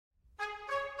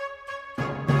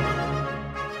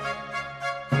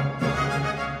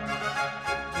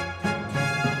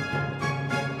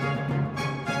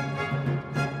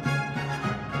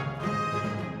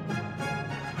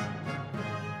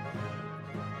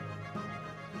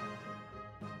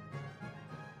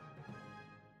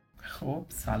خب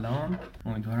سلام،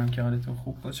 امیدوارم که حالتون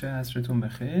خوب باشه، عصرتون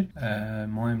بخیر.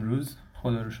 ما امروز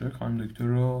خدا رو شکر خانم دکتر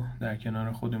رو در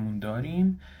کنار خودمون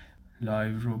داریم،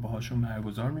 لایو رو باهاشون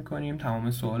برگزار میکنیم،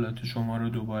 تمام سوالات شما رو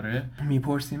دوباره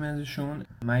میپرسیم ازشون.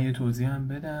 من یه توضیح هم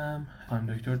بدم،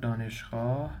 خانم دکتر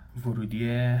دانشگاه ورودی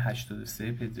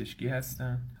 83 پزشکی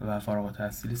هستن و فارغ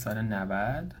التحصیل سال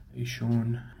 90.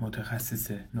 ایشون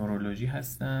متخصص نورولوژی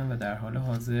هستن و در حال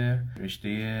حاضر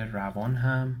رشته روان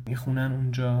هم میخونن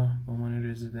اونجا به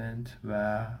عنوان رزیدنت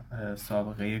و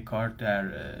سابقه کار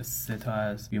در 3 تا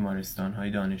از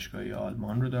بیمارستان‌های دانشگاهی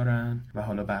آلمان رو دارن و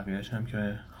حالا بقیه‌اش هم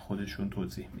که خودشون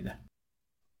توضیح میدن.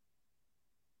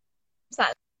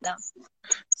 سلام.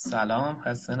 سلام،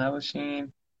 خسته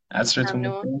نباشین. عصرتون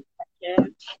ممنون.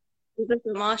 بخیر. روز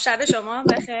شما، شب شما هم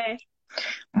بخیر.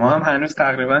 ما هم هنوز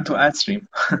تقریبا تو عصریم.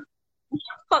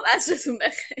 خب عصرتون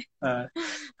بخیر.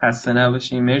 خسته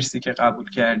نباشین، مرسی که قبول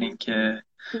کردین که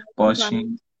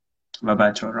باشین و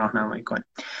بچه ها راهنمایی کنین.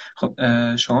 خب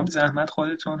شما بی زحمت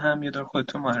خودتون هم یه دور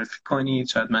خودتون معرفی کنید،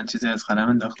 شاید من چیزی از قلم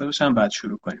انداخته باشم، بعد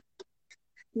شروع کنیم.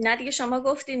 نه دیگه شما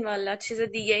گفتین، والا چیز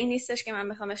دیگه ای نیستش که من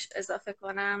بخوامش اضافه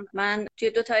کنم. من توی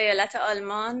 2 تا ایالت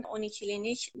آلمان اونی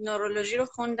کلینیک نورولوژی رو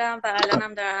خوندم و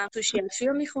الانم دارم سوشیاتری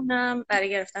رو میخونم برای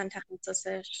گرفتن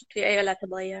تخصصش توی ایالت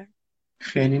بایر.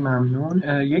 خیلی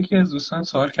ممنون. یکی از دوستان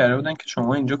سوال کرده بودن که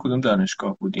شما اینجا کدوم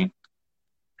دانشگاه بودین؟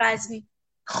 قزوین.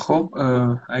 خب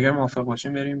اگر موافق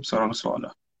باشین بریم سراغ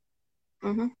سوالا.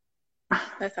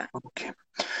 بفهم. اوکی.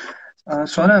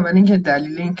 سوال اول این که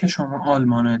دلیل این که شما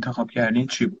آلمان رو انتخاب کردین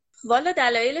چی بود؟ والا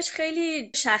دلایلش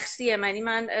خیلی شخصیه.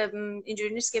 من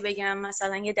اینجوری نیست که بگم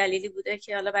مثلا یه دلیلی بوده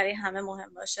که حالا برای همه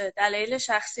مهم باشه. دلایل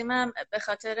شخصی من به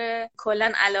خاطر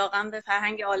کلا علاقم به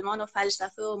فرهنگ آلمان و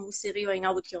فلسفه و موسیقی و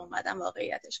اینا بود که اومدم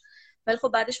واقعیتش. ولی خب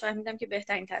بعدش فهمیدم که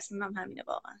بهترین تصمیمم همینه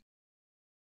واقعا.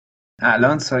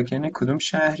 الان ساکن کدوم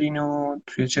شهرین و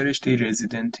توی چه رشته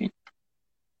رزیدنتین؟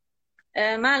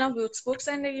 من الان وودسبورگ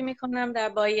زندگی میکنم در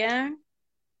بایرن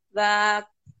و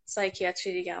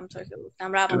سایکیاتری دیگه، همونطور که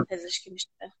گفتم روان پزشکی میشه.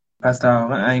 پس در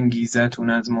واقع انگیزتون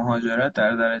از مهاجرت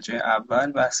در درجه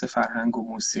اول بحث فرهنگ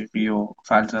و موسیقی و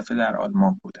فلسفه در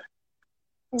آلمان بوده.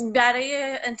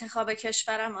 برای انتخاب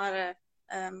کشورم آره،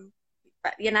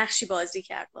 یه نقشی بازی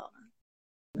کرد واقعا.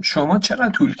 شما چقدر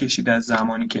طول کشید از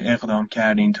زمانی که اقدام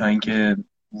کردین تا اینکه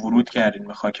ورود کردین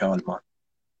به خاک آلمان؟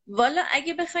 والا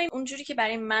اگه بخوایم اونجوری که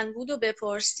برای من بود و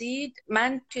بپرسید،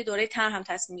 من توی دوره طرح هم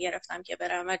تصمیم گرفتم که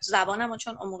برم و زبانم رو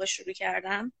چون اون موقع شروع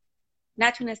کردم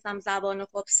نتونستم زبانو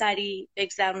خب سریع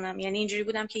بگذرونم. یعنی اینجوری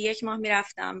بودم که 1 ماه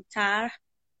میرفتم طرح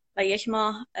و 1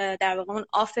 ماه در واقع اون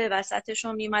آف وسطش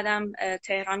رو میمدم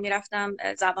تهران میرفتم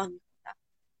زبان میخوندم.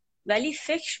 ولی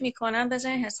فکر میکنم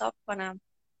بذارین حساب کنم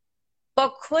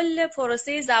با کل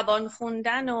پروسه زبان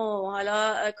خوندن و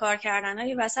حالا کار کردن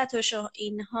های وسطش و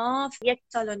اینها 1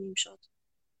 سال و نیم شد.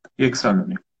 1 سال و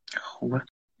نیم. خوبه.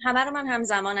 همه رو من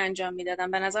همزمان انجام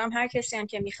میدادم. به نظرم هر کسی هم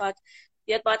که میخواد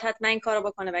بیاد باید حتما این کارو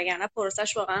بکنه، وگرنه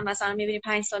پروسش واقعا مثلا میبینی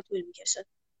 5 سال طول میکشه.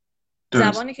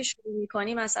 درست. زبانی که شروع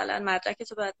میکنی مثلا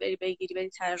مدرکتو باید بری بگیری، بری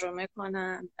ترجمه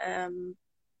کنن،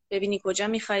 ببینی کجا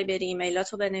میخوای بری،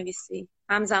 ایمیلاتو بنویسی،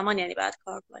 همزمان یعنی باید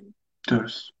کار کنی.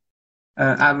 درست.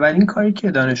 اولین کاری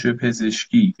که دانشجو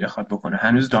پزشکی بخواد بکنه،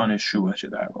 هنوز دانشجو باشه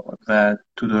در واقع و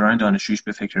تو دوران دانشجویش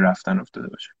به فکر رفتن افتاده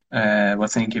باشه،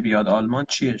 واسه اینکه بیاد آلمان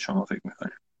چیه شما فکر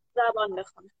میکنه؟ زبان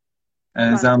بخونه.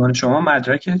 زمان شما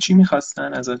مدرک چی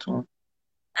میخواستن ازتون؟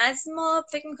 از ما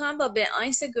فکر میکنم با به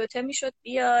آینس گوته میشد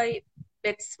بیای،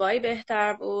 بتسوای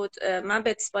بهتر بود. من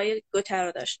بتسوای گوته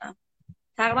رو داشتم.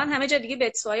 تقریبا همه جا دیگه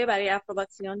بتسوای برای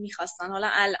اپروباسیون میخواستن. حالا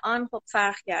الان خب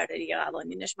فرق کرده دیگه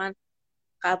قوانینش. من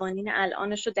قوانین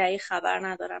الانش رو دقیق خبر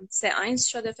ندارم. 3 آینس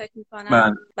شده فکر بله.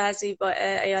 میکنم بعضی با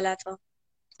ایالت ها.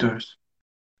 درست.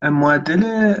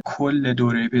 معدل کل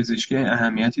دوره پزشکی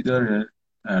اهمیتی داره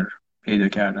در پیدا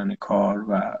کردن کار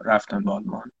و رفتن به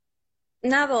آلمان؟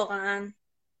 نه واقعا.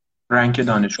 رنک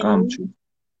دانشگاه هم چی؟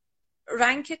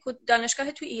 رنک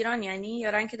دانشگاه تو ایران یعنی یا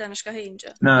رنک دانشگاه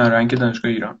اینجا؟ نه، رنک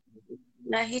دانشگاه ایران.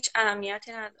 نه هیچ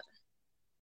اهمیتی نداره.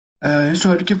 یه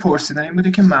سوالی که پرسیدن این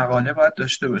بوده که مقاله باید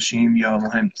داشته باشیم یا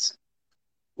مهم نیست؟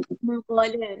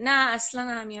 مقاله نه اصلا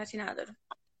اهمیتی نداره.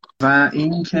 و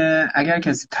این که اگر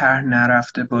کسی طرح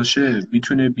نرفته باشه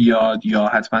میتونه بیاد یا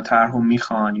حتما طرح رو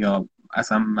میخوان یا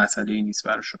اصلا مسئله ای نیست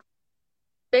براشون؟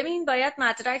 ببین باید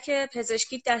مدرک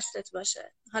پزشکی دستت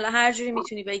باشه. حالا هر جوری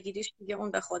میتونی بگیریش دیگه،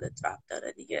 اون به خودت ربط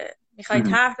داره دیگه. میخوای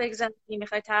طرح بگذاری،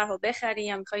 میخوای طرح رو بخری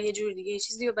یا میخوای یه جور دیگه یه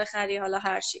چیزی رو بخری، حالا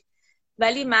هر چی.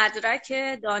 ولی مدرک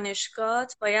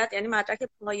دانشگاهت باید، یعنی مدرک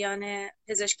پایان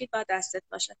پزشکی باید دستت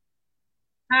باشه.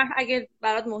 طرح اگه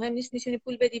برات مهم نیست میتونی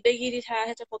پول بدی بگیری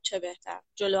طرحت، خب چه بهتر،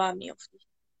 جلو هم میافتی.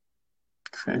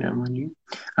 خیلی عالی.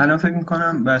 الان فکر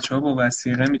میکنم بچه‌ها با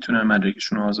وثیقه میتونن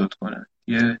مدرکشون رو آزاد کنن.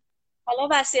 حالا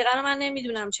وثیقه رو من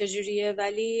نمیدونم چجوریه،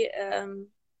 ولی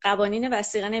قوانین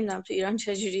وثیقه نمیدونم تو ایران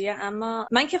چجوریه، اما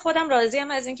من که خودم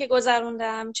راضیم از این که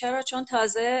گذروندم. چرا؟ چون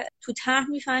تازه تو طرح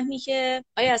میفهمی که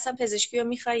آیا اصلا پزشکی رو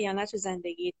میخوای یا نه تو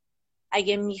زندگی.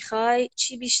 اگه میخوای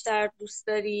چی بیشتر دوست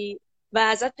داری و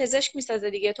ازت پزشک میسازه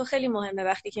دیگه. تو خیلی مهمه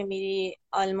وقتی که میری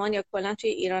آلمان یا کلا توی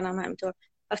ایران هم همینطور،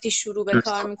 وقتی شروع به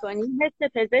کار میکنی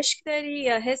حس پزشک داری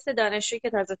یا حس دانشجویی که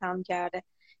تازه تمام کرده.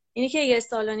 اینی که 1.5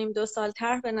 سال 2 سال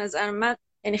طرح به نظر من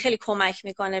یعنی خیلی کمک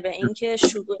میکنه به اینکه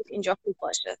شروع اینجا خوب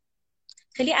باشه.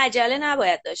 خیلی عجله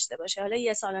نباید داشته باشه. حالا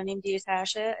 1.5 سال دیرتر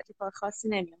شه اتفاق خاصی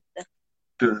نمیفته.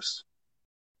 درست.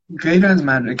 غیر از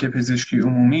مدرک پزشکی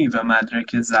عمومی و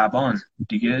مدرک زبان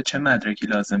دیگه چه مدرکی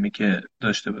لازمه که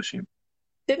داشته باشیم؟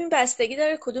 ببین بستگی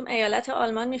داره کدوم ایالت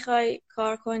آلمان میخوای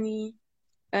کار کنی،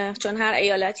 چون هر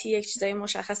ایالتی یک چیزای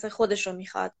مشخص خودش رو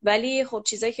میخواد. ولی خب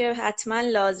چیزایی که حتما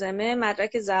لازمه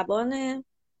مدرک زبانه،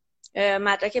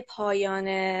 مدرک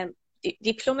پایان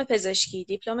دیپلم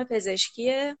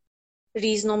پزشکی،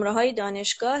 ریزنمره های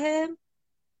دانشگاهه.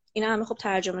 اینا همه خب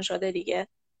ترجمه شده دیگه.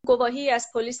 گواهی از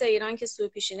پلیس ایران که سوء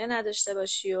پیشینه نداشته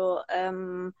باشی و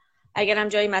اگرم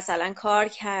جایی مثلا کار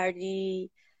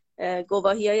کردی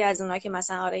گواهیای از اونا که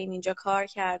مثلا آره این اینجا کار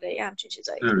کرده، یه همچین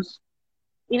چیزایی. درست.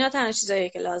 اینا تنها چیزاییه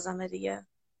که لازمه دیگه.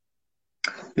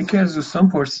 یکی از دوستان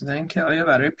پرسیدن که آیا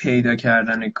برای پیدا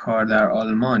کردن کار در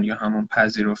آلمان یا همون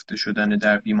پذیرفته شدن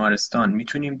در بیمارستان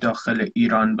میتونیم داخل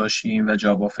ایران باشیم و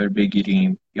جاب آفر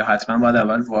بگیریم یا حتما باید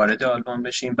اول وارد آلمان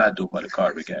بشیم بعد دوباره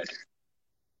کار بگردیم؟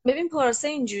 ببین پروسه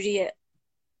اینجوریه،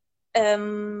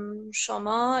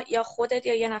 شما یا خودت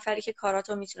یا یه نفری که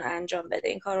کاراتو میتونه انجام بده،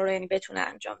 این کارا رو یعنی بتونه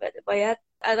انجام بده، باید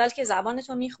اول که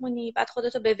زبانتو میخونی، بعد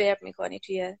خودتو به ورب میکنی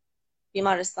توی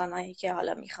بیمارستانایی که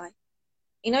حالا میخوای.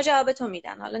 اینا جوابتو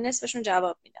میدن، حالا نصفشون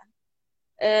جواب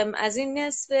میدن. از این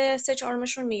نصف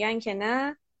 3/4 میگن که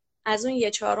نه. از اون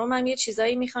 1/4 هم یه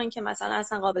چیزایی میخوان که مثلا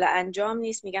اصلا قابل انجام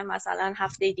نیست، میگن مثلا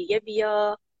هفته دیگه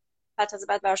بیا.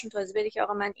 بعد براشون توضیح بدی که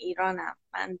آقا من ایرانم،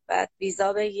 من باید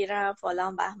ویزا بگیرم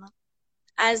فلان بهمان.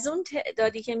 از اون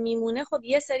تعدادی که میمونه خب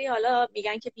یه سری حالا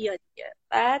میگن که بیا دیگه.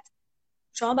 بعد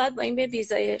شما باید با این به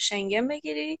ویزای شنگن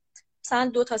بگیری،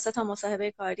 مثلا 2 تا 3 تا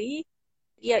مصاحبه کاری،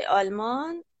 بیای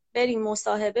آلمان بری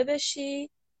مصاحبه بشی،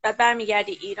 بعد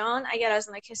برمیگردی ایران. اگر از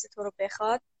اون کسی تو رو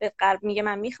بخواد به قلب میگه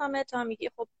من میخوام، تا میگی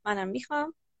خب منم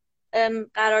میخوام،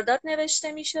 قرارداد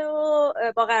نوشته میشه و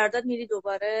با قرارداد میری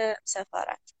دوباره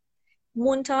سفارت.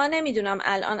 منتها نمیدونم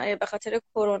الان آیا به خاطر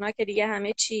کرونا که دیگه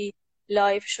همه چی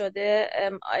لایو شده،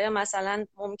 آیا مثلا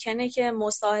ممکنه که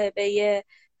مصاحبه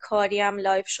کاری هم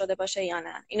لایو شده باشه یا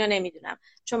نه، اینو نمیدونم.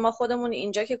 چون ما خودمون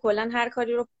اینجا که کلا هر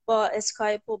کاری رو با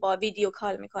اسکایپ و با ویدیو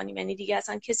کال میکنیم، یعنی دیگه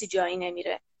اصلا کسی جایی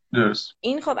نمیره. درست.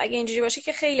 این خب اگه اینجوری باشه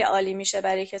که خیلی عالی میشه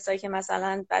برای کسایی که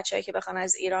مثلا بچه‌ای که بخوان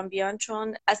از ایران بیان،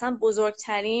 چون اصلا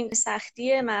بزرگترین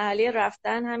سختی مرحله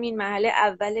رفتن همین مرحله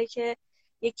اوله که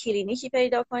یه کلینیکی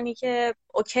پیدا کنی که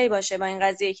اوکی باشه با این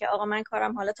قضیه که آقا من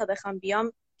کارم حالا تا بخوام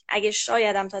بیام، اگه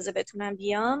شایدم تازه بتونم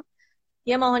بیام،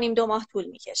 1.5 ماه 2 ماه طول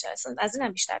میکشه، اصلا از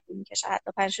اینم بیشتر طول میکشه،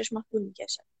 حتی 5-6 ماه طول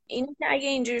میکشه. این که اگه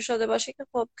اینجوری شده باشه که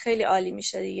خب خیلی عالی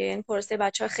میشه دیگه. این پروسه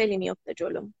بچه‌ها خیلی میفته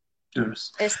جلو،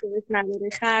 درست. استرس نداره،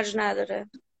 خرج نداره.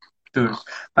 درست.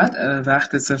 بعد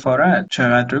وقت سفارت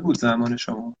چقدر بود زمان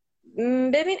شما؟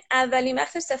 ببین اولین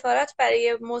وقت سفارت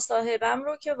برای مصاحبم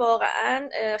رو که واقعا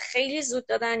خیلی زود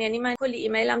دادن، یعنی من کلی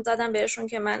ایمیلم زدم بهشون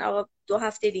که من آقا 2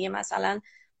 هفته دیگه مثلا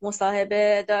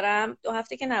مصاحبه دارم. 2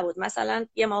 هفته که نبود، مثلا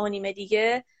 1.5 ماه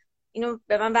دیگه اینو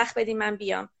به من وقت بدین من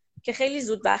بیام، که خیلی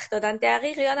زود وقت دادن.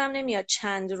 دقیق یادم نمیاد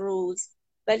چند روز،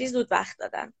 ولی زود وقت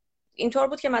دادن. اینطور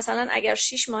بود که مثلا اگر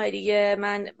 6 ماه دیگه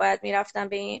من باید میرفتم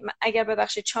به این، اگر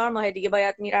ببخشید 4 ماه دیگه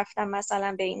باید میرفتم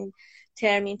مثلا به این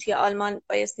ترمین توی آلمان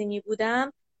بایستی می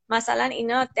بودم، مثلا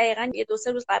اینا دقیقاً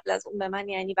 1-2-3 روز قبل از اون به من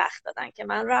یعنی وقت دادن که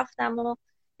من رفتم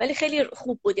ولی خیلی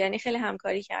خوب بود، یعنی خیلی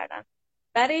همکاری کردن.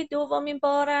 برای دومین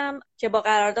بارم که با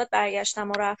قرارداد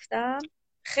برگشتم و رفتم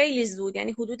خیلی زود،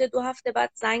 یعنی حدود 2 هفته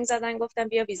بعد زنگ زدن گفتم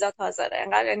بیا ویزا تازه.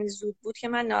 انقدر یعنی زود بود که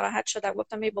من ناراحت شدم،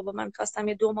 گفتم ای بابا من می‌خواستم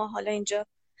یه 2 ماه حالا اینجا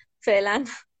فعلا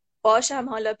باشم،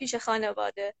 حالا پیش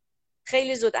خانواده.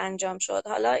 خیلی زود انجام شد.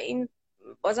 حالا این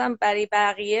بازم برای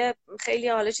بقیه خیلی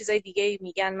حالا چیزای دیگه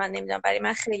میگن، من نمیدونم، برای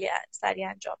من خیلی سریع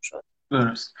انجام شد.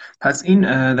 درست. پس این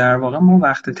در واقع ما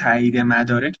وقت تایید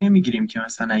مدارک نمیگیریم که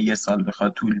مثلا 1 سال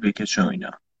بخواد طول بکشه و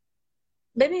اینا.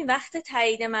 ببین وقت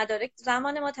تایید مدارک،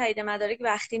 زمان ما تایید مدارک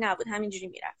وقتی نبود، همینجوری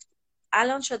میرفت.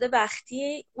 الان شده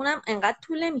وقتی، اونم انقدر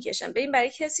طول نمیکشن. ببین برای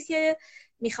کسی که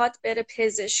میخواد بره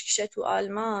پزشک شه تو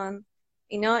آلمان،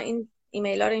 اینا این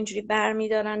ایمیل ها رو اینجوری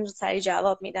برمیدارن و سریع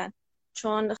جواب میدن.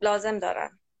 چون لازم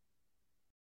دارن.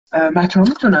 بچه‌ها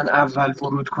میتونن اول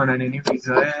ورود کنن، یعنی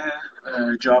ویزای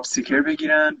جاب سیکر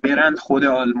بگیرن برن خود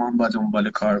آلمان با دنبال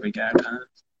کار بگردن؟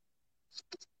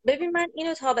 ببین من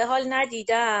اینو تا به حال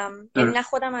ندیدم، یعنی نه درست.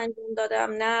 خودم انجام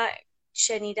دادم نه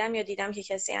شنیدم یا دیدم که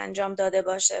کسی انجام داده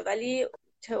باشه، ولی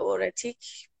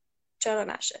تئورetiک چرا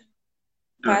نشه،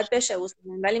 باید درست. بشه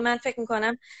اصولا. ولی من فکر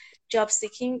میکنم جاب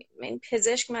سیکینگ، این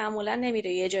پزشک معمولا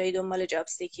نمیره یه جایی دنبال جاب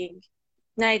سیکینگ،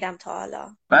 ندیدم تا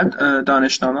حالا. بعد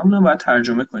دانشنامه‌مون رو باید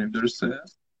ترجمه کنیم، درسته؟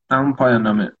 همون پایان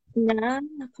نامه. نه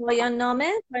پایان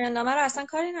نامه رو اصلا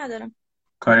کاری ندارم.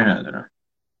 کاری ندارم.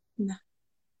 نه.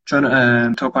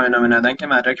 چون تو پایان نامه ندن که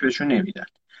مدرک بهشون نمیدن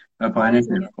و آره پایانش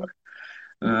دیگه. نمیخوره.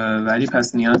 ولی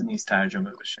پس نیاز نیست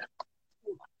ترجمه بشه.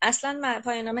 اصلا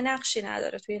پایان نامه نقشی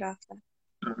نداره توی رفتن.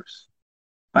 درست.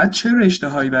 بعد چه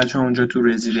رشته‌هایی بچه‌ها اونجا تو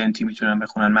رزیدنتی میتونن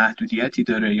بخونن؟ محدودیتی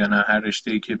داره یا نه هر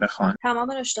رشته‌ای که بخوان؟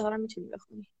 تمام رشته ها رو میتونی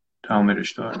بخونی. تمام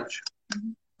رشته‌ها رو میشه.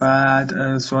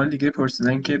 بعد سوال دیگه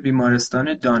پرسیدن که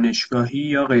بیمارستان دانشگاهی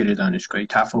یا غیر دانشگاهی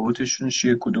تفاوتشون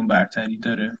چیه؟ کدوم برتری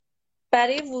داره؟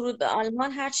 برای ورود به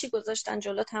آلمان هر چی گذاشتن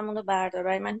جلو همون رو بردار.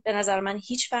 برای من به نظر من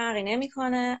هیچ فرقی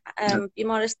نمیکنه.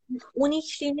 بیمارستان اونی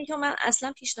کلینیک رو من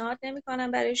اصلا پیشنهاد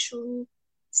نمیکنم برای شروع.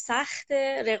 سخت،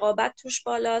 رقابت توش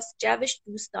بالاست، جوش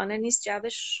دوستانه نیست،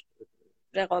 جوش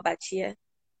رقابتیه.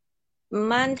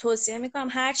 من توصیه میکنم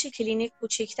هرچی کلینیک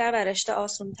کوچیک‌تر و رشته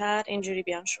آسون‌تر اینجوری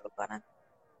بیان شروع کنن،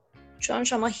 چون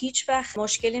شما هیچ وقت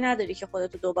مشکلی نداری که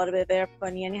خودتو دوباره بورپ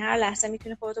کنی، یعنی هر لحظه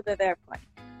میتونی خودتو بورپ کنی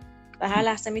و هر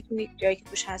لحظه میتونی جایی که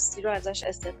توش هستی رو ازش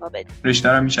استعفا بدی. رشته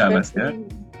رو میشه عوض کرد؟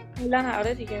 کلا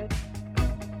آره دیگه.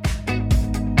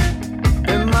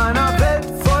 In meiner Welt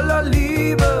voller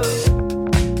Liebe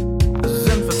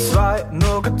sind wir zwei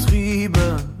nur getrieben,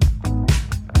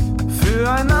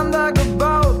 füreinander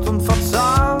gebaut und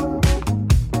verzahnt.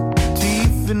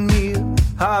 Tief in mir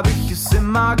hab ich es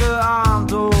immer geahnt.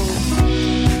 Oh,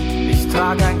 ich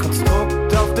trage ein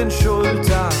Konstrukt auf den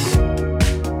Schultern,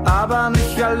 aber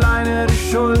nicht alleine die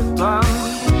Schuld dran.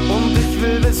 Und ich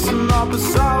will wissen, ob es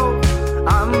auch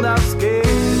anders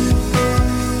geht.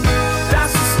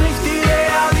 Das ist nicht die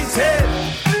Realität.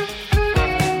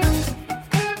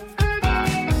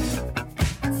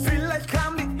 Vielleicht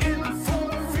kam die Info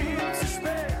viel zu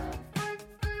spät.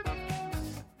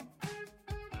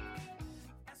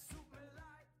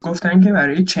 گفتن که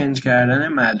برای چنج کردن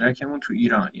مدرکمون تو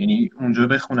ایران، یعنی اونجا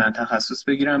بخونن تخصص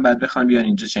بگیرن بعد بخوان بیان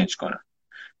اینجا چنج کنن،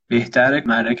 بهتره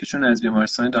مدرکشون از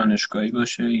بیمارستان دانشگاهی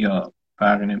باشه یا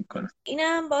فرقی نمیکنه؟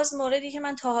 اینم باز موردی که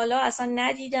من تا حالا اصلا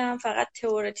ندیدم، فقط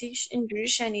تئورetiکش اینجوری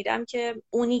شنیدم که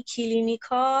اونی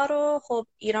کلینیکا رو خب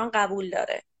ایران قبول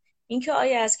داره. اینکه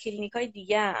آیا از کلینیکای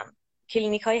دیگه هم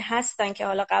کلینیکایی هستن که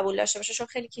حالا قبول داشته باشه، چون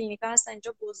خیلی کلینیکا هستن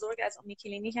اینجا بزرگ، از اونی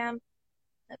کلینیک هم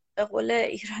به قول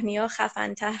ایرانی‌ها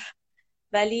خفن‌تر،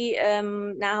 ولی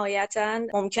نهایتا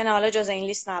ممکنه حالا جز این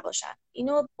لیست نباشن.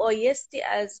 اینو بایستی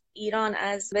از ایران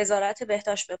از وزارت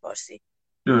بهداشت بپرسی،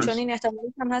 درست. چون این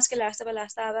احتمالی هم هست که لحظه به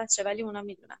لحظه عوض شه، ولی اونا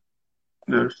میدونن.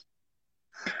 درست.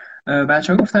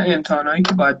 بچه ها گفتن امتحانایی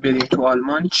که باید بدیم تو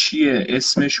آلمان چیه؟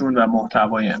 اسمشون و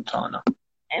محتوای امتحانا؟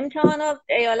 امتحانا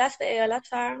ایالت به ایالت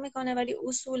فرق میکنه، ولی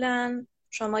اصولا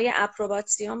شما یه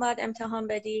اپروباسیون باید امتحان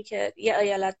بدی که یه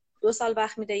ایالت 2 سال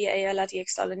وقت میده، یه ایالت 1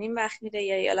 سال و نیم وقت میده،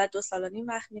 یه ایالت 2 سال و نیم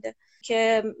وقت میده.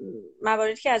 که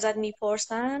مواردی که ازت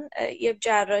میپرسن یه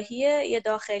جراحیه، یه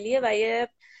داخلیه و یه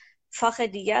فاخ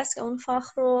دیگه است که اون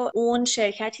فاخ رو اون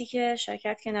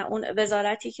اون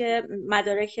وزارتی که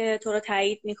مدارک تو رو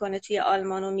تایید میکنه توی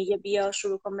آلمان و میگه بیا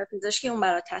شروع کن به پزشکی، اون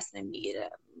برات تصمیم میگیره.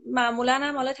 معمولا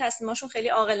هم حالا تصمیماشون خیلی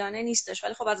عاقلانه نیستش،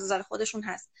 ولی خب از نظر خودشون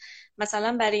هست.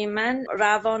 مثلا برای من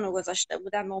روانو گذاشته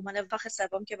بودم به عنوان فاخ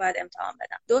سوم که باید امتحان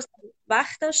بدم. 2 سال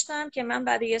وقت داشتم که من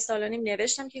بعد 1 سال و نیم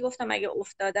نوشتم که گفتم اگه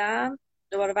افتادم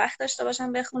دوباره وقت داشته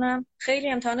باشم بخونم.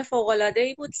 خیلی امتحان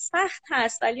فوق‌العاده‌ای بود، سخت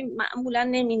هست ولی معمولا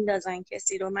نمیندازن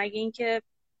کسی رو، مگه اینکه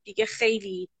دیگه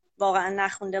خیلی واقعا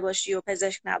نخونده باشی و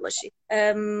پزشک نباشی.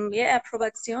 یه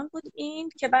اپروباسیون بود این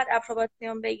که بعد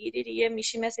اپروباسیون بگیری دیگه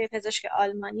میشی مثل پزشک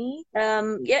آلمانی.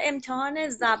 یه امتحان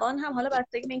زبان هم، حالا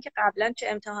بستگی به اینکه قبلا چه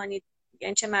امتحانی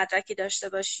یعنی چه مدرکی داشته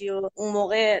باشی و اون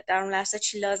موقع در اون لحظه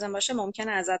چی لازم باشه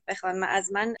ممکنه ازت بخوان.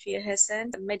 از من توی هسن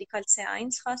مدیکال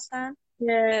ساینس خواستن،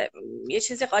 یه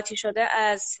چیزی قاطی شده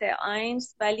از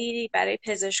ساینس ولی برای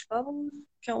پزشکا بود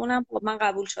که اونم خب من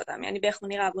قبول شدم، یعنی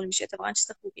بخونی قبول میشه، اتفاقا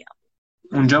چیز خوبی هم.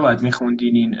 اونجا باید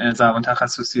میخوندین این زبان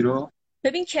تخصصی رو؟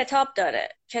 ببین کتاب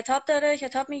داره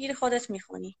کتاب میگیری خودت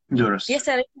میخونی. درست. یه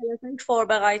سری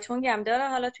فوربقایتونگ هم داره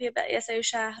حالا توی یه سری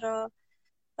شهرها،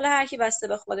 حالا هر کی بسته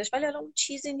به خودش، ولی حالا اون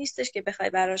چیزی نیستش که بخوای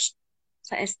براش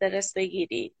استرس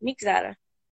بگیری، میگذره.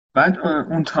 بعد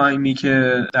اون تایمی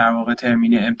که در واقع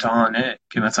ترمین امتحانه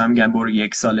که مثلا میگن برو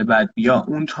 1 سال بعد بیا،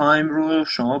 اون تایم رو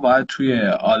شما باید توی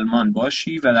آلمان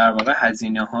باشی و در واقع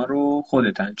هزینه ها رو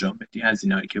خودت انجام بدی،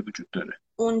 هزینه هایی که وجود داره.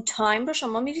 اون تایم رو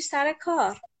شما میری سر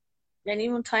کار، یعنی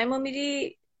اون تایم رو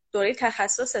میری دوره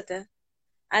تخصصته.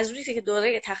 از روزی که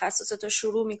دوره تخصصت رو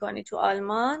شروع میکنی تو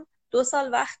آلمان 2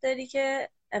 سال وقت داری که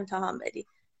امتحان بدی.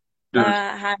 درست.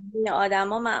 همه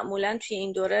آدما معمولا توی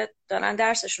این دوره دارن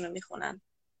درسشون رو میخونن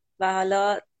و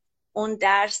حالا اون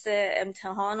درس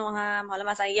امتحان رو هم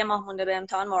حالا مثلا 1 ماه مونده به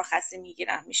امتحان مرخصی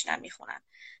میگیرن میشنن میخونن،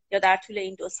 یا در طول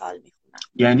این 2 سال میخونن.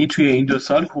 یعنی توی این 2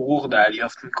 سال حقوق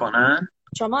دریافت میکنن؟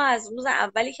 شما از روز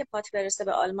اولی که پات برسه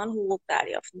به آلمان حقوق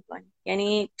دریافت میکنی،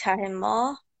 یعنی ته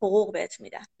ماه حقوق بهت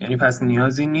میدن. یعنی پس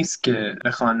نیازی نیست که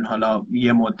بخوان حالا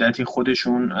یه مدتی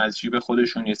خودشون از جیب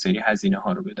خودشون یه سری هزینه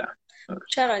ها رو بدن.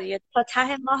 چرا دیگه، تا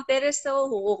ته ماه برسه و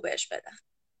حقوق بهش بدن.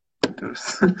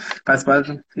 درست. پس باید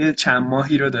یه چند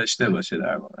ماهی رو داشته باشه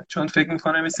در واقع، چون فکر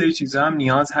میکنم یه سری چیزا هم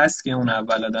نیاز هست که اون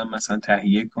اول آدم مثلا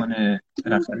تهیه کنه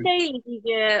بالاخره. خیلی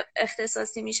دیگه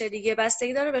اختصاصی میشه دیگه،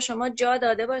 بستگی داره به شما جا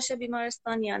داده باشه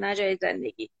بیمارستان یا نه جای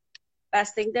زندگی،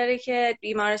 بستگی داره که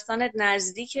بیمارستانت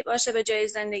نزدیک باشه به جای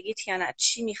زندگیت یا نه،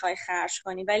 چی میخوای خرج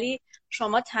کنی. ولی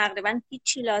شما تقریبا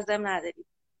هیچی لازم نداری،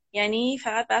 یعنی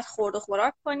فقط باید خورد و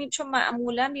خوراک کنی، چون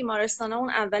معمولا بیمارستان اون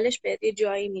اولش بهت یه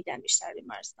جایی میدن، بیشتر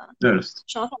بیمارستان درست.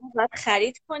 شما فقط باید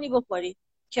خرید کنی بخوری،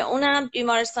 که اونم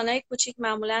بیمارستانای کوچیک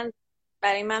معمولا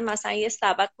برای من مثلا یه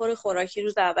سبد پر خوراکی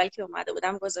روز اول که اومده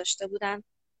بودم گذاشته بودن،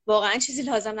 واقعا چیزی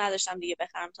لازم نداشتم دیگه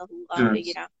بخرم تا حقوقم درست.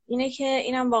 بگیرم. اینه که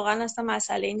اینم واقعا اصلا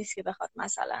مسئله نیست که بخواد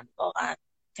مثلا واقعا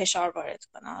فشار وارد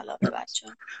کنه حالا به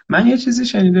بچه‌ها. من یه چیزی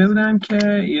شنیده بودم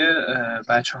که یه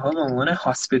بچه ها به عنوان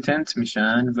هاسپیتنت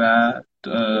میشن و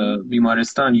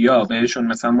بیمارستان یا بهشون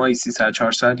مثلا مایی 300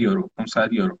 400 یورو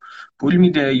 500 یورو پول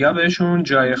میده یا بهشون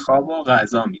جای خواب و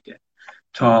غذا میده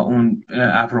تا اون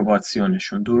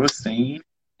اپروباسیونشون. درسته این؟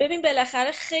 ببین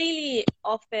بالاخره خیلی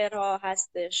آفرها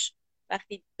هستش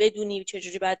وقتی بدونی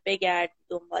چجوری باید بگردی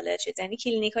دنبال چیز، یعنی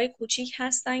کلینیک های کوچیک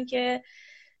هستن که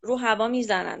رو هوا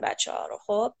میزنن بچه ها رو.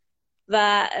 خب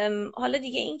و حالا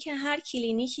دیگه این که هر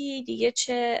کلینیکی دیگه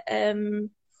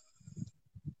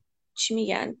چی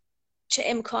میگن چه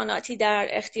امکاناتی در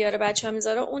اختیار بچه ها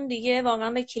میذاره، اون دیگه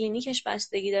واقعا به کلینیکش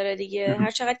بستگی داره دیگه.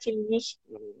 هر چقدر کلینیک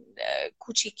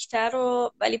کوچیکتر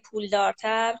و ولی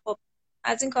پولدارتر، خب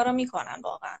از این کارا میکنن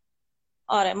واقعا.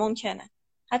 آره ممکنه،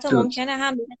 حتی درست. ممکنه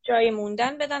هم بهت جای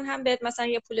موندن بدن، هم بهت مثلا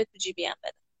یه پول تو جیبی هم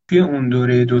بدن. توی اون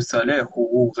دوره 2 ساله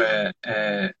حقوق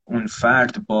اون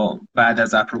فرد با بعد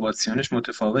از اپروباسیونش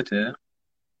متفاوته؟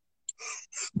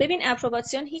 ببین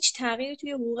اپروباسیون هیچ تغییری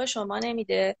توی حقوق شما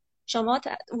نمیده. شما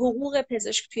حقوق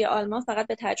پزشک توی آلمان فقط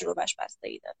به تجربهش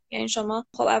بستگی داره، یعنی شما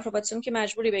خب اپروباسیون که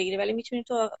مجبوری بگیری، ولی میتونی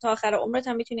تو تا آخر عمرت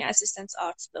هم میتونی اسیستنس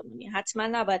آرتس بمونی، حتما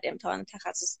نباید امتحان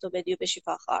تخصصی تو بدی و بشی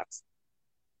فاخارت.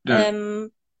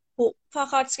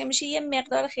 فاخارت که میشه یه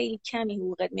مقدار خیلی کمی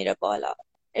حقوقت میره بالا.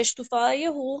 اشتوفه های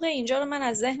حقوق اینجا رو من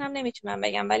از ذهنم نمیتونم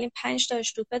بگم، ولی 5 تا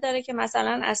اشتوفه داره که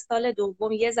مثلا از سال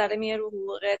دوم یه ذره میره رو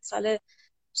حقوقت، سال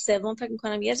سوم فکر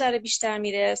میکنم یه ذره بیشتر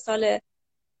میره، سال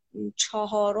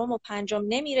چهارم و پنجم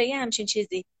نمیره، یه همچین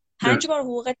چیزی. 5 بار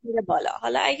حقوقت میره بالا.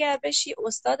 حالا اگر بشی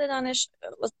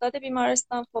استاد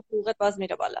بیمارستان، خب حقوقت باز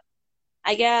میره بالا.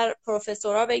 اگر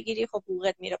پروفسورا بگیری خب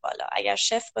حقوقت میره بالا. اگر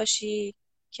شف باشی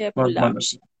که باز پولدار بالا.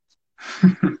 میشی.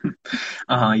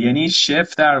 آها، یعنی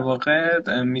شف در واقع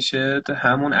میشه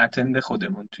همون اتند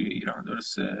خودمون توی ایران،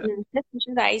 درسته؟ شف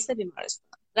میشه رئیس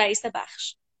بیمارستان، رئیس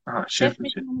بخش. آها، شف شف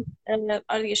میشه میشه.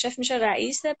 آره دیگه، شف میشه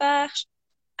رئیس بخش.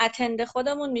 اتند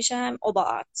خودمون میشه هم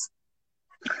اوبارت.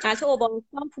 البته اوبارت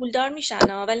هم پولدار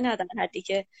میشن ولی نه در حدی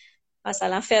که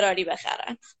مثلا فراری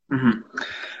بخرن.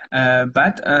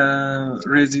 بعد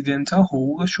رزیدنت ها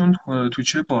حقوقشون تو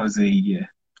چه بازه‌ایه؟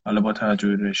 حالا با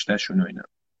توجه به رشتهشون و اینا.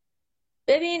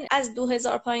 ببین از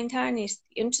 2000 پایین تر نیست،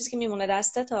 اون چیزی که میمونه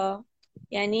دسته تا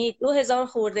یعنی 2000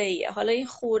 خورده ایه. حالا این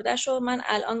خورده شو من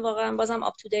الان واقعا بازم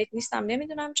آپ تو دیت نیستم،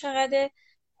 نمیدونم چقدره،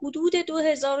 حدود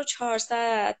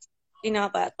 2400 اینا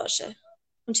باید باشه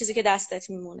اون چیزی که دستت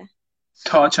میمونه.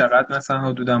 تا چقدر مثلا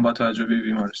حدوداً با توجه به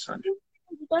بیمارستان؟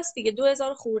 بس دیگه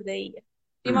 2000 خورده ایه.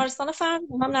 بیمارستان فرق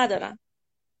هم ندارن.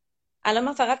 الان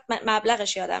من فقط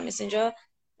مبلغش یادم نیست. اینجا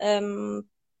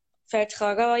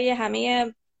فرتخاگای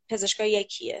همه پزشکا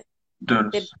یکیه.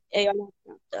 درست. به ایالت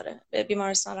داره، به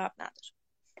بیمارستان ربط نداره.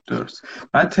 درست.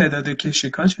 بعد تعداد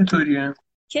کشیکا چطوریه؟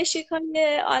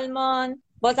 کشیکای آلمان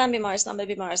بازم بیمارستان به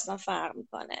بیمارستان فرق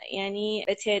میکنه، یعنی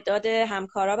به تعداد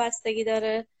همکارا بستگی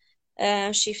داره.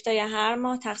 شیفتای هر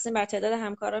ماه تقسیم بر تعداد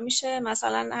همکارا میشه.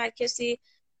 مثلا هر کسی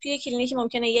توی کلینیکی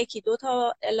ممکنه 1-2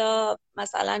 تا الا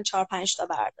مثلا 4-5 تا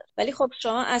برداره. ولی خب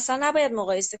شما اصلا نباید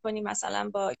مقایسه کنی مثلا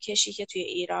با کشیک توی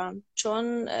ایران،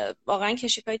 چون واقعا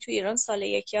کشیکای توی ایران سال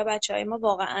یکیا بچهای ما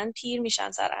واقعا پیر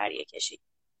میشن سر هر یک کشیک.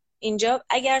 اینجا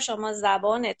اگر شما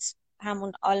زبانت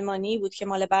همون آلمانی بود که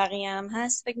مال بقیه هم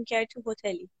هست، فکر می‌کردی تو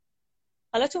هتلی.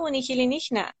 حالا تو اونی کلینیک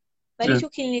نه، ولی تو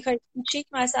کلینیکای کوچیک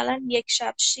مثلا یک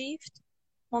شب شیفت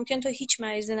ممکن تو هیچ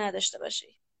مریضی نداشته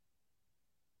باشی.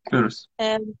 درست.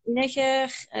 اینه که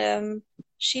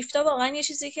شیفتا واقعا یه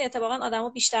چیزی که اتفاقا آدمو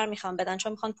بیشتر میخوان بدن،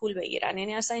 چون میخوان پول بگیرن.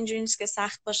 یعنی اصلا اینجوری نیست که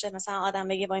سخت باشه مثلا آدم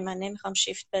بگه وای من نمیخوام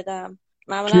شیفت بدم.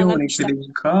 توی معمولا اون بیشتر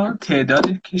کلینیکا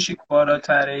تعداد کشیک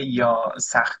بالاتره یا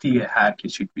سختی هر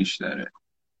کشیک بیشتره؟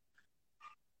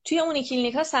 توی اون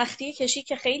کلینیکا سختی کشیک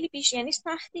که خیلی بیش، یعنی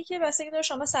سختی که بستگی داره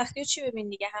شما سختی رو چی ببین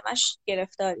دیگه، همش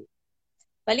گرفتاری.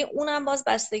 ولی اونم باز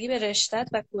بستگی به رشتت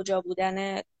و کجا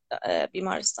بودن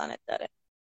بیمارستانت داره.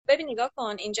 ببین نگاه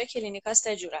کن، اینجا کلینیکا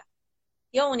سه جوره،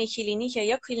 یا اونی کلینیکه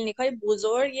یا کلینیکای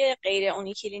بزرگ غیر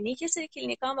اونی کلینیک. سری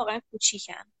کلینیکا هم واقعا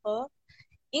کوچیکن. خب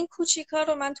این کوچیکا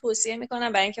رو من توصیه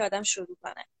میکنم برای اینکه آدم شروع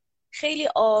کنه. خیلی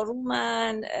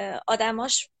آرومن،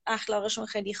 آدماش اخلاقشون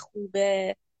خیلی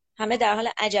خوبه، همه در حال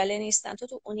عجله نیستن.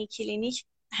 تو اونی کلینیک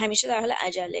همیشه در حال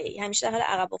عجله، همیشه در حال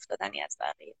عقب افتادنی از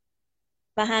بقیه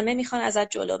و همه میخوان ازت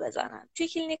جلو بزنن. توی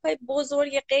کلینیکای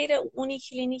بزرگ غیر اونی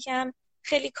کلینیک هم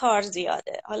خیلی کار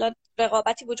زیاده. حالا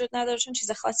رقابتی وجود نداره چون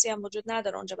چیز خاصی هم وجود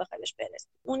نداره اونجا بخوای بهش برسی.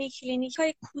 اونی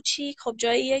کلینیکای کوچیک خب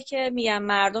جاییه که میگم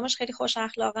مردمش خیلی خوش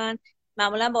اخلاقن،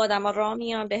 معمولا با آدما راه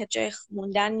میان، بهت جای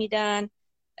موندن میدن،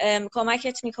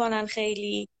 کمکت میکنن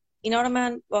خیلی. اینا رو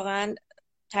من واقعا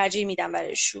ترجیح میدم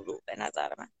برای شروع به نظر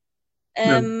من.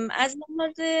 از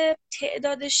لحاظ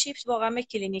تعداد شیفت واقعا به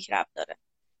کلینیک ربط داره.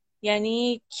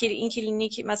 یعنی این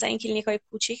کلینیک مثلا این کلینیکای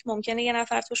کوچیک ممکنه یه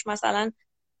نفر توش مثلا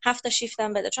 7 تا شیفت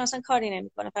هم بده چون اصلا کاری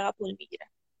نمیکنه، فقط پول میگیره.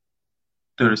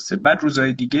 درسته. بعد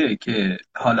روزهای دیگه که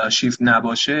حالا شیفت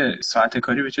نباشه ساعت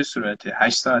کاری به چه صورته؟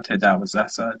 8 ساعته، 12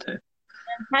 ساعته؟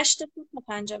 8 صبح تا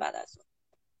 5 بعد از ظهر.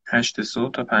 8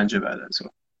 صبح تا 5 بعد از ظهر.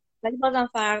 ولی بازم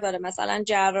فرق داره، مثلا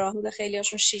جراحی به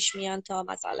خیلیاشون 6 میان تا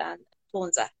مثلا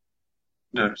 15.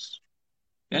 درست.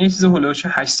 یعنی چیز هولوش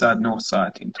 8 ساعت 9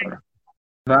 ساعت اینطوره.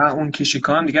 و اون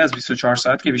کشیکان دیگه از 24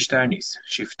 ساعت که بیشتر نیست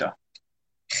شیفتا.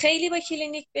 خیلی با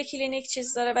کلینیک به کلینیک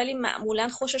چیز داره، ولی معمولا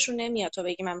خوششون نمیاد تو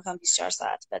بگی من میخوام 24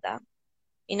 ساعت بدم.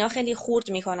 اینا خیلی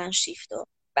خورد میکنن شیفتو.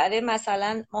 برای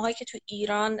مثلا ماهایی که تو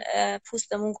ایران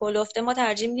پوستمون کلفته، ما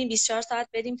ترجیح میدیم 24 ساعت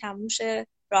بدیم تموم شه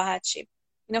راحت شیم.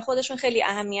 اینا خودشون خیلی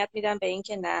اهمیت میدن به این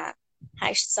که نه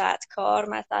 8 ساعت کار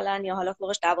مثلا یا حالا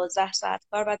فوقش 12 ساعت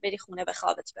کار بعد بری خونه به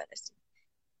خوابت برسی.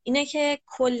 اینه که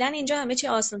کلا اینجا همه چی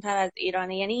آسان‌تر از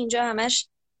ایرانه. یعنی اینجا همش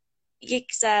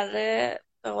یک ذره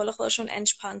به قول خودشون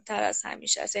انچپانتر از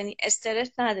همیشه است. یعنی استرس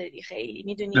نداری خیلی،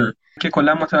 میدونی که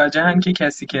کلا متوجهن که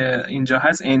کسی که اینجا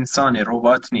هست انسان،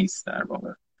 ربات نیست در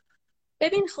واقع.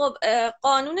 ببین خب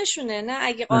قانونشونه، نه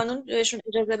اگه قانون بهشون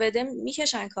اجازه بده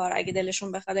میکشن کار اگه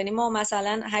دلشون بخواد. یعنی ما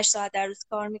مثلا 8 ساعت در روز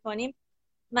کار میکنیم،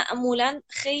 معمولا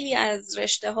خیلی از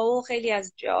رشته ها و خیلی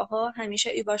از جاها همیشه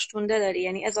ایباشتونده داری،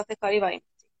 یعنی اضافه کاری وای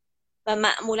و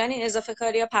معمولا این اضافه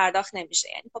کاری ها پرداخت نمیشه.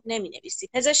 یعنی خب نمینویسی.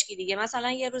 پزشکی دیگه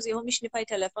مثلا یه روز یهو میشینی پای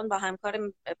تلفن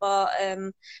با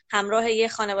همراه یه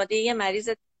خانواده یه مریض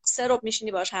 3 ربع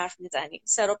میشینی باهاش حرف میزنی،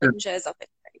 3 ربع میشه اضافه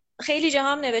کاری. خیلی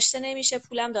جاها هم نوشته نمیشه،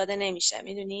 پولم داده نمیشه.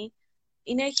 میدونی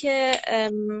اینه که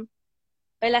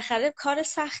بالاخره کار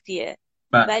سختیه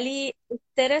ولی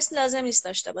استرس لازم نیست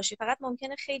داشته باشی، فقط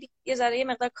ممکنه خیلی یه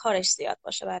مقدار کارش زیاد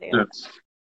باشه برای اون.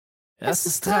 Es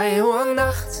ist 3 Uhr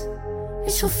nachts,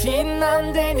 ich ruf jeden an,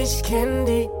 den ich kenn,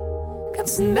 die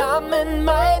ganzen Namen in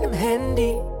meinem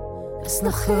Handy. Ist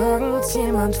noch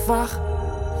irgendjemand wach?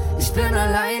 Ich bin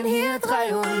allein hier,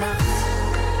 3 Uhr nachts.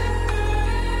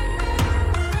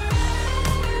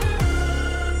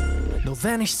 Nur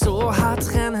wenn ich so hart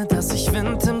renne, dass ich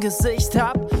Wind im Gesicht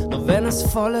hab, nur wenn es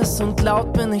voll ist und laut,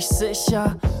 bin ich sicher,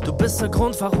 du bist der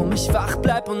Grund, warum ich wach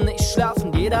bleib und nicht schlafen.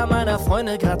 Jeder meiner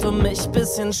Freunde grad um mich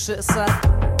bisschen Schiss hat.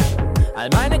 All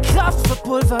meine Kraft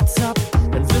verpulvert ab,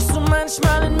 dann wirst du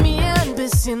manchmal in mir ein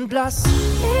bisschen blass.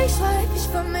 Ich weiß, ich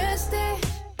vermiss dich,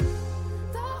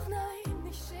 doch nein,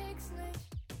 ich schick's nicht.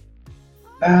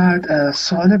 بعد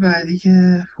سوال بعدی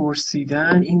که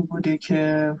پرسیدن این بوده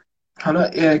که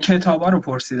حالا کتابا رو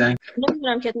پرسیدن.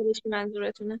 نمیدونم کتابش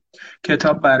منظورتونه.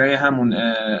 کتاب برای همون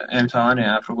امتحان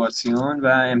اپروباسیون و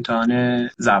امتحان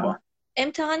زبان.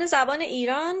 امتحان زبان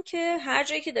ایران که هر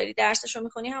جایی که داری درسشو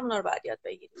میخونی همونا رو باید یاد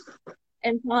بگیری.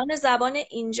 امتحان زبان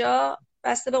اینجا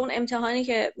بسته به اون امتحانی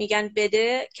که میگن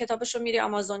بده، کتابشو میری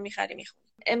آمازون میخری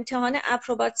میخونی. امتحان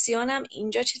اپروباسیون هم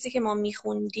اینجا چیزی که ما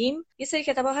میخوندیم یه سری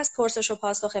کتابا هست پرسش و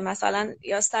پاسخه، مثلا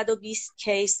یا 120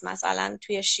 کیس مثلا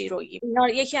توی شیروگی،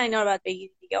 یکی اینا رو باید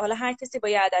بگیری دیگه. حالا هر کسی با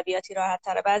یه ادبیاتی راحت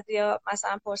تره، بعضیا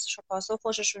مثلا پرسش و پاسخ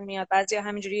خوششون میاد، بعضیا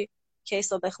همینجوری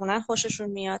کیس رو بخونن خوششون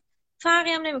میاد. فرقی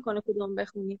هم نمیکنه کدوم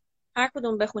بخونی، هر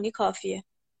کدوم بخونی کافیه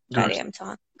برای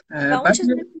امتحان. و اون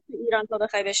چیزی که تو ایران تو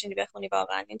بخوای بشینی بخونی،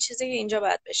 واقعا این چیزی که اینجا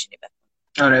باید بشینی بخونی.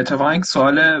 آره اتفاقا یک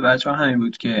سوال بچه‌ها همین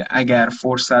بود که اگر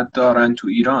فرصت دارن تو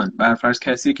ایران، برفرض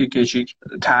کسی که کشیک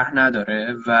طرح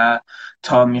نداره و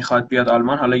تا میخواد بیاد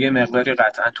آلمان، حالا یه مقداری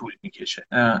قطعا طول میکشه،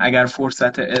 اگر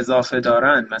فرصت اضافه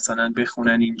دارن مثلا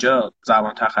بخونن اینجا،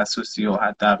 زبان تخصصی و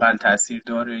حداقل تاثیر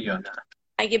داره یا نه؟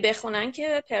 اگه بخونن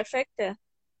که پرفکته،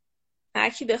 هر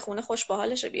کی بخونه خوش به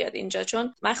حالشه بیاد اینجا.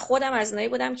 چون من خودم از اونایی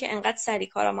بودم که انقدر سری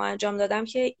کارامو انجام دادم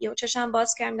که یهو چشم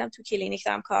باز کردم تو کلینیک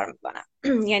دارم کار میکنم.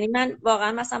 یعنی من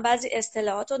واقعا مثلا بعضی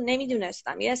اصطلاحات رو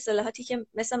نمیدونستم. یه اصطلاحاتی که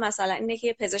مثلا اینه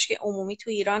که پزشک عمومی تو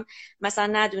ایران مثلا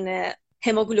ندونه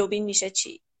هموگلوبین میشه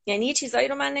چی، یعنی یه چیزایی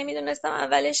رو من نمیدونستم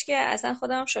اولش که اصلا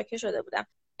خودم شوکه شده بودم.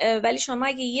 ولی شما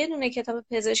اگه یه دونه کتاب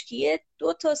پزشکی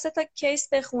 2 تا 3 تا کیس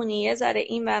بخونی، یه ذره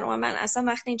این ور اون، من اصلا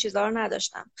وقت این چیزا رو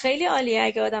نداشتم. خیلی عالیه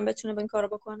اگه آدم بتونه این کارو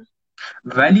بکنه.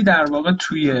 ولی در واقع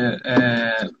توی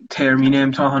ترمین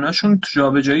امتحاناشون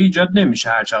جابجایی ایجاد نمیشه،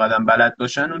 هر چقدر بلد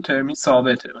باشن اون ترمین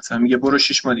ثابته، مثلا میگه برو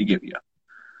 6 ماه دیگه بیا.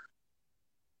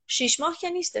 6 ماه که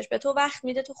نیستش، به تو وقت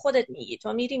میده، تو خودت میگی،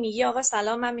 تو میری میگی آقا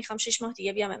سلام من میخوام 6 ماه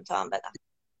دیگه بیام امتحان بدم،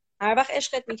 هر وقت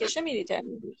عشقت میکشه میری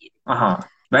ترمین میگیری. آها،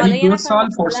 ولی 2 سال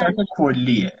فرصت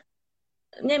کلیه.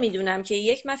 نمیدونم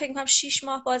که من فکر میکنم 6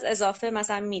 ماه باز اضافه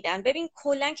مثلا میدن. ببین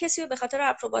کلا کسی رو به خاطر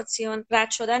اپروباسیون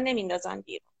رد شدن نمیندازن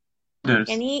بیرون.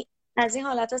 یعنی از این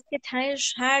حالت هست که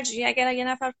تهش هر جوری اگر یه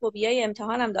نفر فوبیای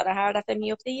امتحان هم داره، هر دفعه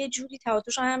میفته یه جوری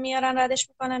توتوش هم میارن ردش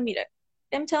میکنن میره.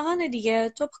 امتحان دیگه،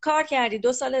 تو کار کردی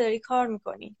 2 ساله داری کار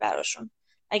میکنی براشون.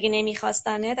 اگه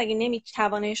نمیخواستنت، اگه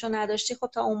نمیتوانیشو نداشتی، خب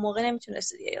تا اون موقع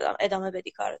نمیتونستی ادامه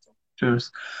بدی کارتو.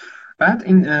 درست. بعد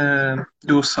این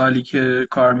 2 سالی که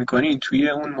کار میکنین، توی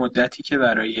اون مدتی که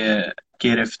برای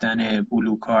گرفتن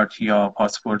بلو کارت یا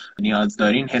پاسپورت نیاز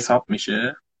دارین حساب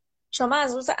میشه؟ شما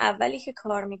از روز اولی که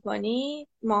کار میکنی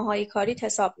ماهای کاری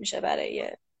حساب میشه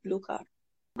برای بلو کارت.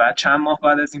 بعد چند ماه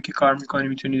بعد از اینکه کار میکنی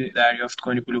میتونی دریافت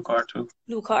کنی بلو کارتو؟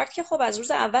 بلو کارت که خب از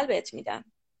روز اول بهت میدن.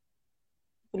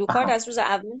 بلو کارت از روز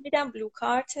اول میدم. بلو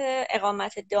کارت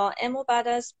اقامت دائم و بعد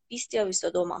از 20 یا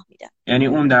 22 ماه میدم. یعنی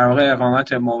اون در واقع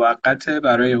اقامت موقته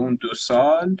برای اون 2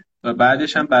 سال و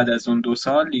بعدش هم بعد از اون 2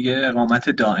 سال دیگه اقامت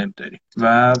دائم داری.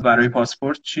 و برای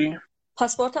پاسپورت چی؟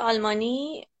 پاسپورت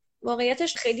آلمانی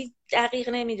واقعیتش خیلی دقیق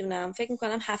نمیدونم، فکر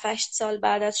میکنم 7-8 سال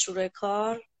بعد از شروع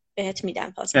کار بهت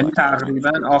میدن پاسپورت. یعنی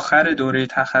تقریبا آخر دوره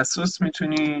تخصص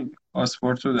میتونی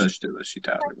پاسپورت رو داشته باشی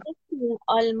تقریبا.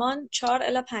 آلمان 4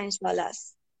 الی 5 سال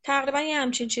است تقریبا، یه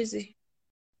همچین چیزی.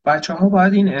 بچه‌ها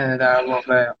باید این در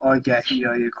واقع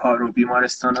آگهی‌های کار و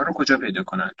بیمارستان‌ها رو کجا پیدا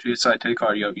کنن؟ توی سایت‌های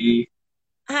کاریابی؟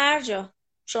 هر جا.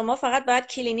 شما فقط باید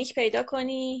کلینیک پیدا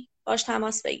کنی، باش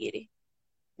تماس بگیری.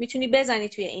 میتونی بزنی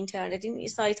توی اینترنت، این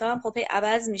سایت ها هم خب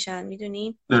عوض میشن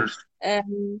میدونی. درست.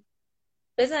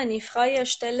 بزنی فرای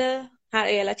اشتل هر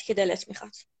ایالتی که دلت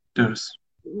میخواد. درست.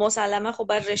 مسلما خب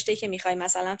باید رشته‌ای که میخوای،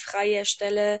 مثلا فرای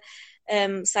اشتل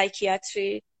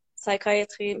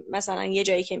سایکیاتری مثلا یه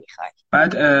جایی که میخوای.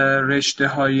 بعد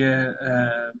رشته‌های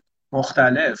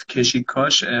مختلف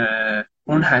کشیکاش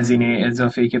اون هزینه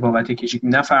اضافه‌ای که بابت کشیک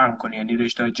نه فرق کنه، یعنی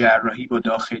رشته جراحی با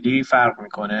داخلی فرق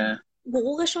میکنه؟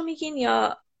 حقوقشو میگین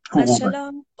یا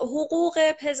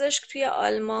حقوق پزشک توی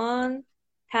آلمان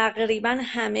تقریبا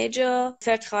همه جا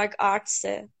فرتخاگ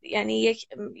آرتسه، یعنی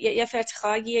یه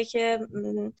فرتخاگیه که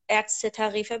ارتس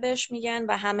تقیفه بهش میگن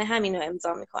و همه همینو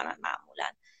امضا میکنن معمولا.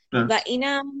 و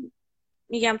اینم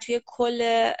میگم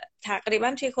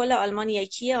تقریبا توی کل آلمان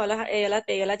یکیه، حالا ایالت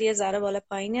به ایالت یه ذره بالا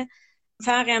پایینه،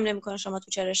 فرقی هم نمیکنه شما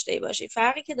تو چه رشته‌ای باشی.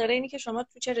 فرقی که داره اینه که شما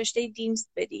تو چه رشته‌ای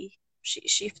دینست بدی،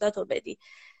 شیفتاتو بدی.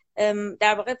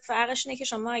 در واقع فرقش اینه که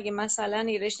شما اگه مثلا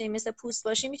یه رشته مثل پوست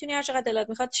باشی میتونی هر چقدر دلت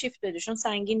میخواد شیفت بدی، چون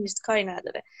سنگین نیست کاری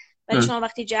نداره. ولی شما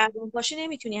وقتی جراح باشی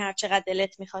نمیتونی هر چقدر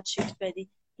دلت میخواد شیفت بدی.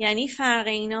 یعنی فرق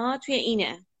اینا توی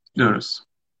اینه. درست.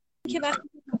 که وقتی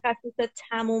تخصص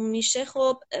تموم میشه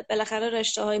خب بالاخره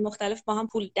رشته‌های مختلف با هم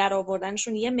پول در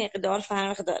آوردنشون یه مقدار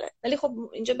فرق داره، ولی خب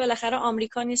اینجا بالاخره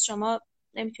آمریکا نیست، شما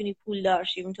نمیتونی پول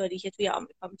دارشی اونطوری که توی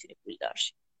آمریکا میتونی پول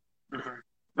دارشی.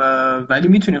 ولی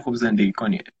میتونی خوب زندگی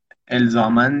کنی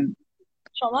الزاماً.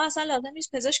 شما اصلا لازم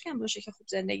نیست پزشکم باشه که خوب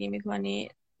زندگی میکنی،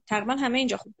 تقریبا همه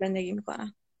اینجا خوب زندگی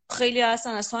میکنن. خیلی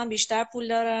اصلا از تو هم بیشتر پول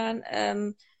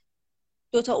دارن.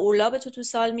 2 تا اورلاب تو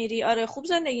سال میری، آره خوب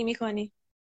زندگی میکنی.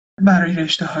 برای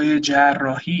رشته‌های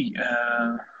جراحی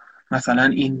مثلا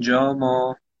اینجا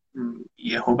ما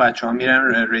یهو بچه‌ها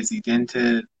میرن رزیدنت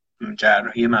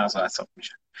جراحی مغز و اعصاب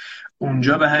میشن،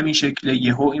 اونجا به همین شکل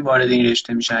یهو این وارد این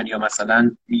رشته میشن، یا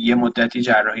مثلا یه مدتی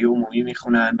جراحی عمومی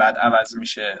میخونن بعد عوض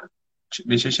میشه؟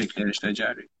 به چه شکل رشته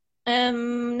جراحی؟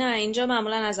 نه، اینجا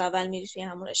معمولا از اول میری توی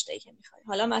همون رشته‌ای که میخوای.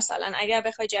 حالا مثلا اگر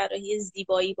بخوای جراحی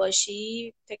زیبایی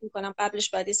باشی، فکر میکنم قبلش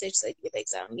باید یه سه چیز دیگه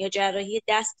بگذرونی. یا جراحی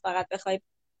دست فقط بخوای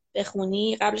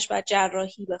بخونی، قبلش باید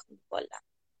جراحی بخونی کلا.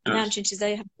 نه درست. همچین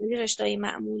چیزایی هست. رشته‌ای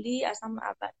معمولی از همون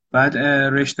اول. بعد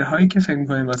رشته هایی که فکر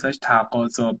میکنیم واسهش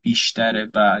تقاضا بیشتره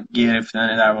و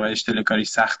گرفتن در واقع اشتغال کاری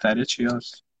سخت‌تره چی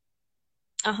هست؟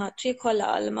 آها، توی کل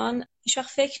آلمان هیچ وقت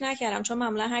فکر نکردم، چون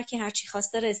معمولا هر کی هر چی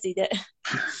خواسته رسیده.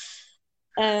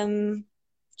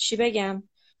 چی بگم؟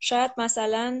 شاید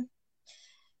مثلا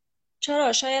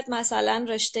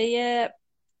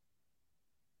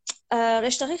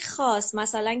رشته های خاص،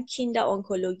 مثلا کیند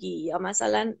اونکولوژی، یا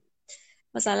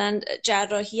مثلا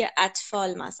جراحی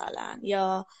اطفال، مثلا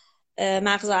یا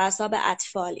مغز و اعصاب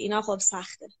اطفال، اینا خب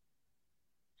سخته،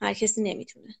 هر کسی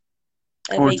نمیتونه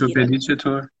بگیره. ارتوپدی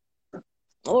چطور؟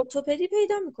 ارتوپدی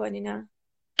پیدا میکنی نه؟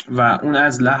 و اون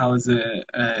از لحاظ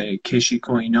کشیک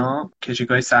و اینا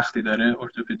کشیکای سختی داره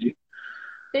ارتوپدی؟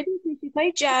 ببین،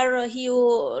 کشیکای جراحی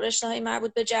و رشته های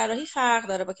مربوط به جراحی فرق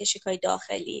داره با کشیکای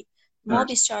داخلی. ما درست.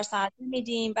 24 ساعته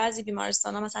میدیم، بعضی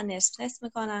بیمارستان ها مثلا نصف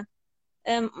میکنن.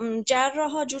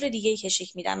 جراحا جور دیگه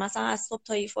کشیک میدن، مثلا از صبح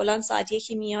تا فلان ساعت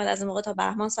یکی میاد، از این موقع تا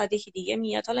بهمان ساعت یکی دیگه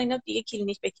میاد. حالا اینا دیگه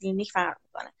کلینیک به کلینیک فرق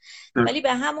میکنه، ولی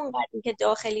به همون قدری که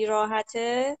داخلی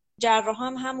راحته، جراحا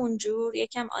هم همون جور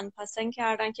یکم آنپاسن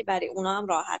کردن که برای اونا هم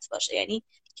راحت باشه. یعنی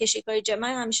کشیکای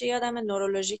من همیشه یادم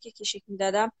نورولوژی که کشیک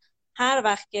میدادم، هر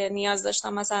وقت که نیاز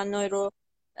داشتم مثلا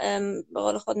به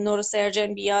قول خود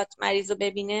نوروسرجن بیاد مریض رو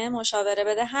ببینه، مشاوره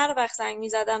بده، هر وقت زنگ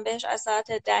میزدم بهش از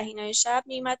ساعت 10 شب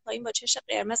میمد پایین با چش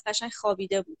قرمز قشنگ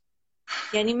خوابیده بود.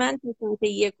 یعنی من تو ساعت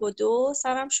 1 و 2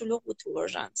 سرم شلوغ بود تو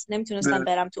اورژانس، نمیتونستم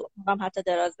برم تو اتاقم حتی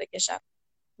دراز بکشم،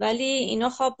 ولی اینا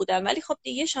خواب بودن. ولی خب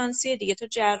دیگه شانسیه دیگه، تو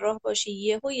جراح باشی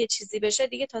یهو یه چیزی بشه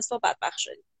دیگه تا صبح بدبخت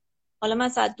شدی. حالا من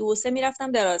ساعت 2 و 3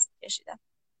 میرفتم دراز میکشیدم.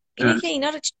 اینه که اینا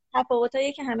رو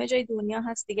تفاوتایی که همه جای دنیا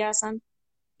هست دیگه، اصلا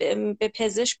به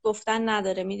پزشک گفتن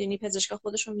نداره. میدونی پزشکا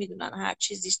خودشون میدونن هر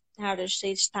چیزی، هر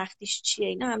رشته‌ایش تختیش چیه،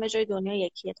 اینا همه جای دنیا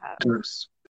یکیه تقریبا. درست.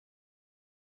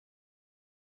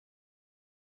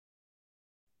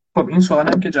 خب این سوال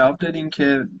هم که جواب دادیم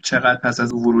که چقدر پس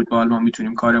از ورود به آلمان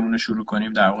میتونیم کارمون رو شروع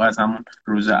کنیم، در واقع از همون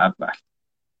روز اول.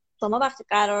 شما وقتی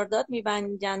قرارداد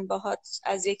میبندن باهات،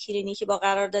 از یک کلینیکی با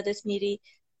قراردادت میری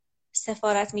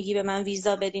سفارت، میگی به من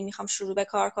ویزا بدین میخوام شروع به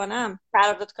کار کنم،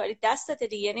 قرارداد کاری دستت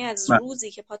دیگه، یعنی از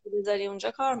روزی که پاتو بذاری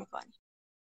اونجا کار میکنی.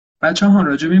 بچه‌ها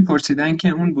راجع به این پرسیدن که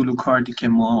اون بلو کاردی که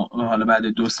ما حالا بعد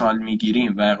 2 سال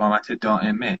میگیریم و اقامت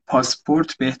دائمه،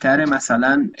 پاسپورت بهتره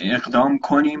مثلا اقدام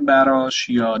کنیم براش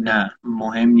یا نه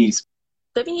مهم نیست؟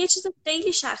 ببین، یه چیز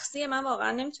خیلی شخصیه، من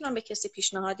واقعا نمیتونم به کسی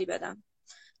پیشنهادی بدم.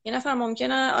 یه نفر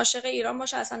ممکنه عاشق ایران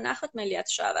باشه اصلا نخواد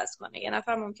ملیتش رو عوض کنه، یه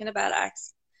نفر ممکنه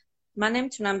برعکس. من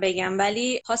نمیتونم بگم،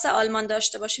 ولی پاس آلمان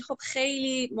داشته باشی خب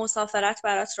خیلی مسافرت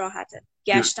برات راحته،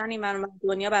 گشتن این ور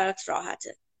دنیا برات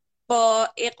راحته. با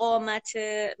اقامت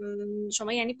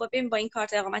شما، یعنی با این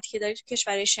کارت اقامتی که داری تو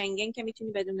کشور شنگن که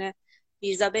میتونی بدون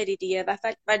ویزا بری دیگه،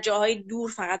 و جاهای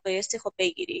دور فقط بایستی خب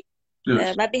بگیری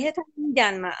و بهت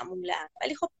میدن معمولا،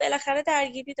 ولی خب بالاخره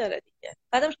درگیری داره دیگه.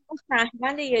 بعدم شما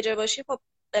شهروند یه جا باشی خب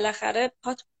بالاخره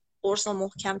پات قرص و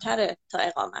محکم‌تره تا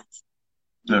اقامت.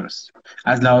 درست.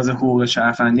 از لحاظ حقوق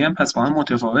شهروندی هم پس با هم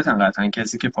متفاوتن قطعا،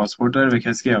 کسی که پاسپورت داره و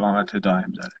کسی که اقامت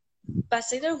دائم داره.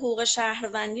 بستگی داره حقوق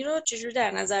شهروندی رو چجوری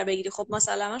در نظر بگیری. خب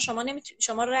مثلا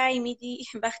شما رأی میدی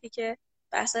وقتی که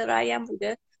بحث رأی هم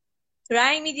بوده،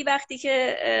 رأی میدی وقتی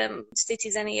که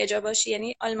سیتیزن یه جا باشی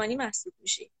یعنی آلمانی محسوب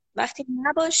میشی، وقتی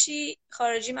نباشی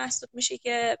خارجی محسوب میشی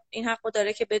که این حقو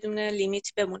داره که بدون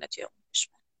لیمیت بمونه توی اون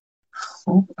کشور.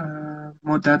 خب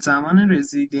مدت زمان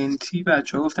رزیدنتی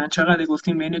بچه‌ها گفتن چقدر؟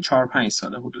 گفتیم بین 4-5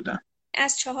 ساله حدودا.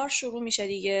 از 4 شروع میشه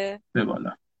دیگه به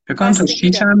بالا. فکر کنم تا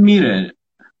بستگی 6 داره. هم میره.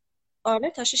 آره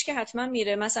تا 6 که حتما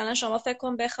میره. مثلا شما فکر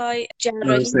کن بخوای جراحی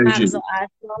مغز و نوروسرجری.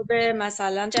 اعصاب،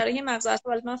 مثلا جراحی مغز و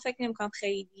اعصاب، من فکر نمی‌کنم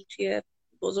خیلی توی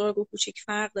بزرگ و کوچیک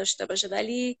فرق داشته باشه،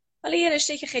 ولی حالا یه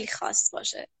رشته‌ای که خیلی خاص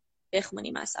باشه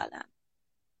بخونی مثلا،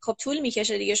 خب طول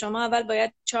میکشه دیگه. شما اول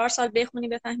باید 4 سال بخونی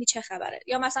بفهمی چه خبره.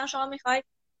 یا مثلا شما میخوای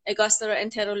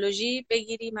گاستروانترولوژی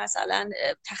بگیری، مثلا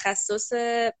تخصص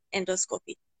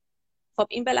اندوسکوپی، خب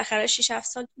این بالاخره 6-7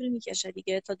 سال طول میکشه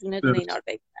دیگه تا دونه دونه اینا رو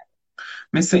بگیری.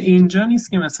 مثل اینجا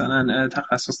نیست که مثلا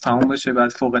تخصص تموم بشه بعد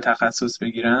فوق تخصص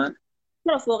بگیرن.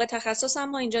 چرا؟ فوق تخصص هم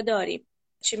ما اینجا داریم.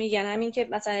 چی میگن، همین که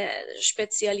مثلا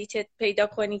اسپسیالیته پیدا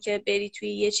کنی که بری توی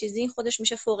یه چیزی، این خودش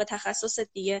میشه فوق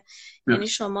تخصصت دیگه. یعنی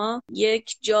شما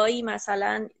یک جایی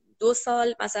مثلا 2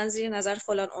 سال مثلا زیر نظر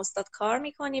فلان استاد کار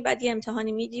میکنی، بعد یه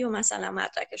امتحانی میدی و مثلا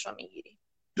مدرکش رو میگیری.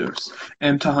 درست.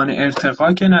 امتحان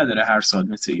ارتقا که نداره هر سال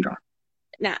مثل ایران؟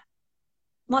 نه،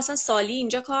 ما اصلا سالی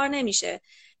اینجا کار نمیشه.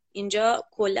 اینجا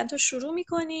کلا تو شروع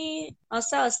میکنی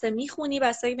آسته آسته میخونی،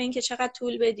 بستگی به اینکه چقدر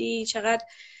طول بدی، چقدر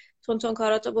تون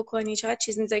کاراتو بکنی، چقدر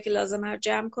چیز میذاری که لازمه رو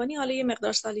جمع کنی، حالا یه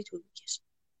مقدار سالی طول میکشه.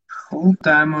 خب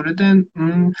در مورد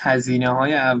اون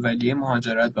هزینه‌های اولیه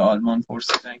مهاجرت به آلمان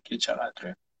پرسیدن که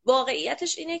چقدره؟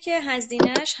 واقعیتش اینه که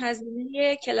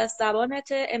هزینه کلاس زبانت،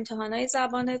 امتحانای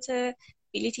زبانت،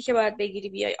 بلیتی که باید بگیری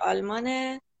بیای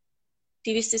آلمان،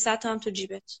 200-300 تا هم تو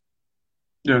جیبت.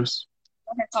 درست.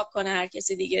 حساب کنه هر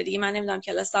کسی دیگه من نمیدونم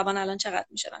کلاس زبان الان چقدر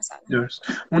میشه مثلا. درست.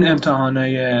 اون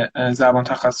امتحانای زبان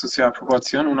تخصصی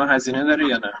اپروباسیون اونا هزینه داره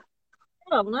یا نه؟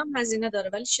 اونا هم هزینه داره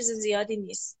ولی چیز زیادی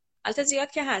نیست. البته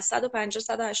زیاد که هست،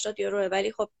 150-180 یوروه،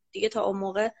 ولی خب دیگه تا اون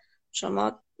موقع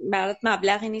شما برات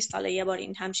مبلغی نیست حالا یه بار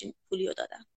این همچین پولیو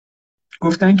دادن.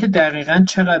 گفتن که دقیقاً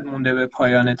چقدر مونده به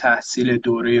پایان تحصیل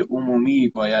دوره عمومی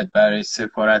باید برای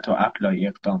سفارت و اپلای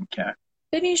اقدام کرد؟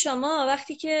 ببین شما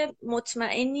وقتی که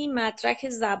مطمئنی مدرک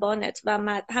زبانت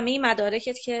و همه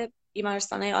مدارکت که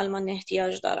بیمارستان‌های آلمان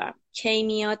احتیاج دارن کی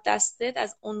میاد دستت،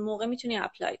 از اون موقع میتونی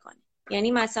اپلای کنی.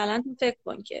 یعنی مثلا تو فکر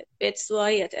کن که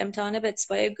بتسوایت، امتحان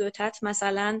بتسوای گوتت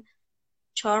مثلا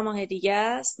 4 ماه دیگه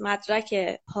است،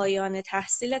 مدرک پایان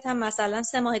تحصیلت هم مثلا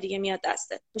 3 ماه دیگه میاد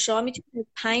دستت. شما میتونی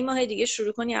 5 ماه دیگه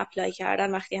شروع کنی اپلای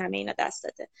کردن وقتی همه اینا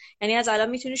دستته. یعنی از الان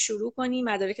میتونی شروع کنی،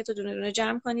 مدارکتو دونه دونه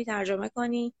جمع کنی، ترجمه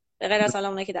کنی، به غیر از الان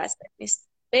اونایی که دستت نیست.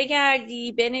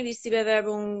 بگردی بنویسی به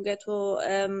وربونگ تو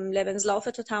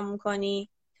لبنزلافت رو تموم کنی،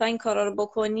 تا این کارا رو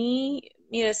بکنی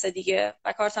میرسه دیگه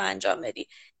و کارتو انجام بدی.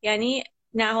 یعنی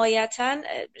نهایتا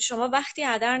شما وقتی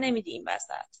هدر نمیدی این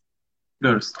وسط.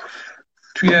 درست.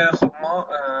 خب ما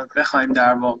بخوایم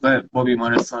در واقع با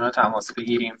بیمارستان ها تماس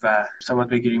بگیریم و ارتباط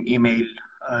بگیریم ایمیل،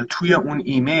 توی اون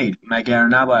ایمیل مگر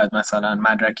نباید مثلا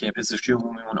مدرک پزشکی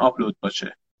عمومیمون آپلود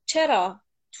باشه؟ چرا؟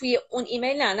 توی اون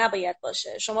ایمیل نباید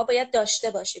باشه. شما باید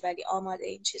داشته باشی ولی آماده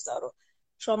این چیزا رو.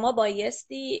 شما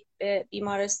بایستی به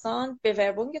بیمارستان به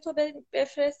وربونگ تو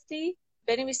بفرستی،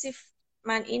 بنویسی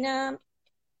من اینم،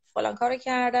 فلان کارو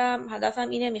کردم، هدفم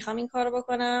اینه، میخوام این کارو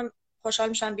بکنم، خوشحال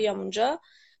میشم بیام اونجا،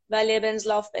 و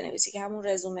لبنزلاف بنویسی که همون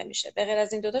رزومه میشه. به غیر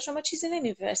از این دوتا شما چیزی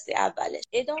نمیفرستی اولش.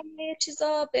 ادامه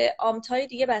چیزا به آمتای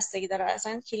دیگه بستگی داره.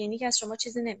 اصلا کلینیک از شما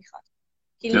چیزی نمیخواد.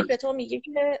 کلینیک به تو میگه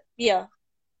که بیا،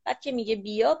 بعد که میگه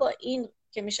بیا با این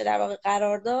که میشه در واقع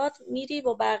قرارداد، میری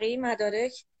با بقیه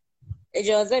مدارک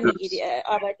اجازه میگیری،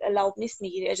 erlaubnis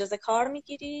میگیری، اجازه کار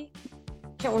میگیری،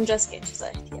 که اونجاست که این چیزا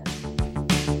احتیاج.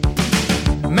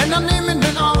 Männer nehmen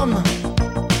den Arm,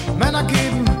 Männer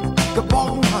geben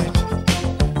Geborgenheit,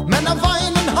 Männer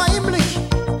weinen heimlich,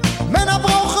 Männer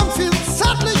brauchen viel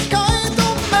Zärtlichkeit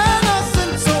und Männer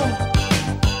sind so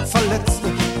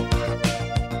verletzlich.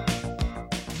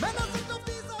 Männer sind auf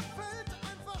dieser Welt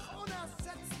einfach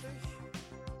unersetzlich.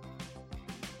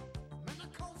 Männer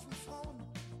kaufen Frauen,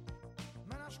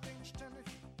 Männer stehen ständig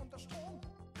unter Strom.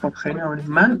 خب خیلی عالی.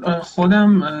 من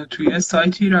خودم توی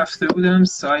سایتی رفته بودم،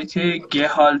 سایت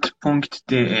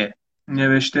gehalt.de،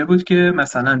 نوشته بود که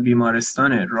مثلا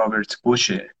بیمارستان رابرت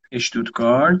بوش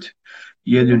اشتوتگارت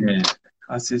یه دونه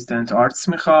اسیستنت آرتس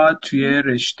میخواد توی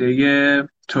رشته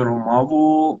تروما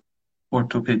و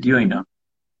ارتوپدی و اینا.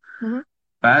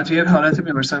 بعد توی حالت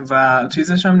بیمارستان و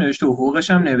چیزش هم نوشته و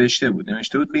حقوقش هم نوشته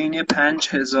بود بین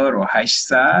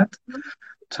 5800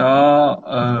 تا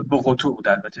به قطو بود،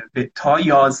 البته تا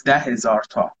 11,000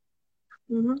 تا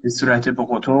به صورت به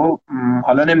قطو.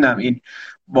 حالا نمیدونم این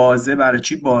بازه برای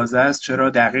چی بازه است، چرا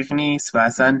دقیق نیست و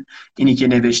اصلا اینی که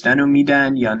نوشتن رو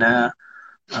میدن یا نه.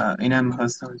 اینم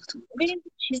میخواستم ببین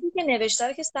چیزی که نوشته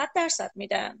رو که 100%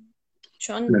 میدن،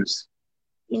 چون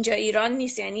اینجا ایران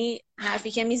نیست. یعنی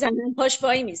حرفی که میزنن پاش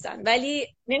پایی میزنن. ولی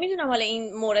نمیدونم حالا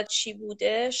این مورد چی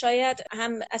بوده، شاید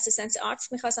هم اسیستنس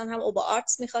آرتس میخواستن، هم اوبا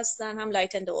آرتس میخواستن، هم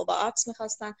لایتند اوبا آرتس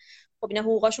میخواستن. خب اینا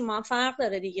حقوقاشون ما هم فرق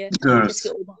داره دیگه. کسی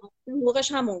که اوبا آرتس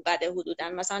حقوقش همون قده حدوداً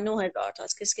مثلا 9,000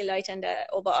 تاست، کسی که لایتند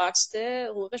اوبا آرتس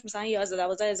حقوقش مثلا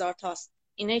 11-12,000 تاست.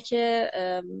 اینه که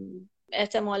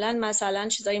احتمالاً مثلا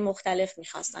چیزای مختلف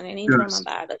می‌خواستن. یعنی اینطور من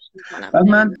برداشت می‌کنم. بعد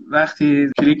من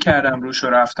وقتی کلیک کردم روش و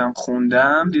رفتم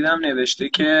خوندم، دیدم نوشته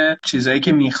که چیزایی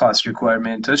که می‌خواست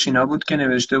ریکوایرمنتاش اینا بود که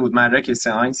نوشته بود مدرک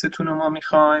ساینستون رو ما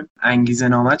می‌خوایم، انگیزه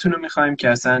نامتون رو می‌خوایم که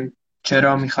اصلا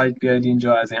چرا می‌خواید بیاید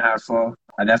اینجا، از این حرفا،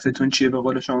 هدفتون چیه به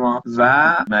قول شما،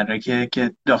 و مدرکی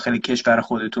که داخل کشور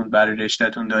خودتون برای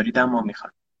رشته‌تون دارید هم ما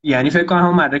می‌خوایم. یعنی فکر کنم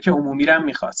هم مدرک عمومی رو هم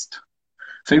می‌خواست.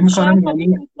 فکر شاید میکنم حالا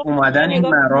یعنی اومدن این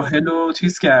نگاه کنم. مراحل رو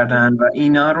چیز کردن و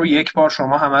اینا رو یک بار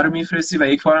شما همه رو میفرستی و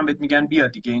یک بار هم بهت میگن بیا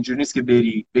دیگه، اینجوری نیست که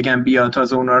بری بگم بیا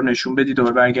تازه اونا رو نشون بدی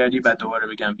دوباره برگردی بعد دوباره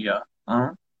بگم بیا.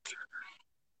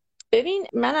 ببین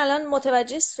من الان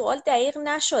متوجه سوال دقیق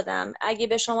نشدم. اگه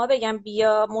به شما بگم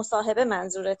بیا مصاحبه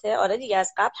منظورته؟ آره دیگه،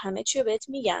 از قبل همه چی رو بهت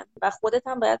میگن و خودت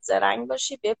هم باید زرنگ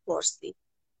باشی بپرسی،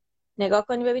 نگاه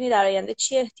کنی ببینی در آینده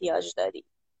چی احتیاج داری.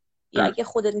 یا اگه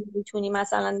خودت میتونی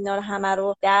مثلا اینا رو همه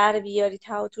رو در بیاری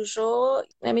ته و توش رو،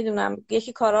 نمیدونم،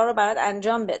 یکی کارا رو برات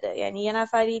انجام بده. یعنی یه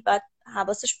نفری باید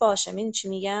حواسش باشه، میدونی چی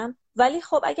میگم. ولی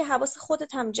خب اگه حواس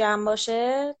خودت هم جمع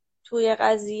باشه توی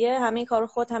قضیه، همین کارو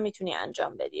خودت هم میتونی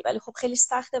انجام بدی. ولی خب خیلی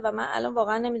سخته و من الان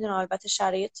واقعا نمیدونم، البته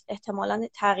شرایط احتمالاً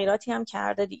تغییراتی هم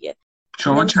کرده دیگه،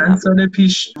 شما چند نمیتونم. سال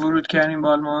پیش ورود کردین به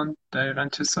آلمان؟ دقیقا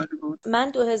چه سالی بود؟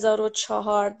 من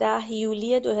 2014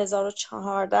 یولی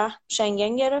 2014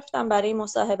 شنگن گرفتم برای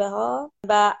مصاحبه ها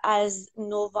و از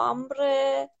نوامبر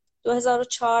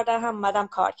 2014 هم اومدم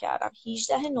کار کردم.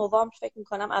 18 نوامبر فکر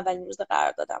میکنم اولین روز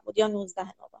قراردادم بود، یا 19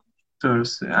 نوامبر.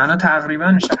 درسته، الان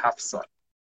تقریبا میشه 7 سال.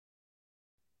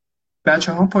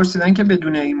 بچه ها پرسیدن که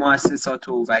بدون این مؤسسات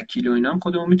و وکیل و اینا هم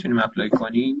خودمون میتونیم اپلای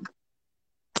کنیم؟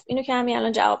 اینو که همین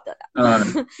الان جواب دادم.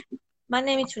 آره. من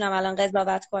نمیتونم الان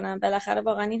قضاوت کنم، بالاخره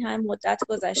واقعا این همه مدت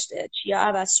گذشته، چیا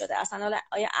عوض شده اصلا. حالا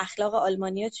آیا اخلاق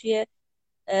آلمانی‌ها توی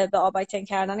به آبایتن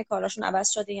کردن کاراشون عوض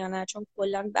شده یا نه؟ چون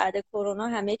کلا بعد کرونا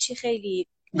همه چی خیلی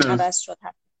درست. عوض شد.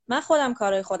 من خودم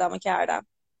کارهای خودمو کردم،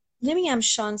 نمیگم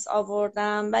شانس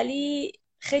آوردم، ولی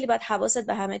خیلی باید حواست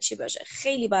به همه چی باشه.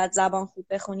 خیلی باید زبان خوب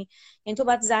بخونی، یعنی تو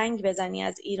باید زنگ بزنی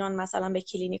از ایران مثلا به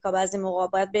کلینیکا، بعضی موقع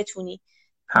باید بتونی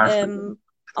حرف بزنیم.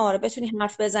 آره بتونی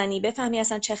حرف بزنی، بفهمی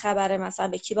اصلا چه خبره، مثلا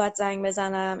به کی باید زنگ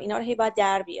بزنم، اینا رو هی باید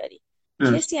در بیاری.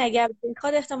 درست. کسی اگر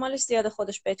بخواد احتمالش زیاد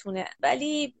خودش بتونه،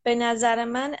 ولی به نظر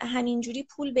من همینجوری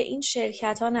پول به این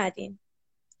شرکت ها ندین،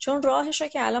 چون راهش رو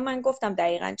که الان من گفتم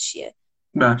دقیقاً چیه.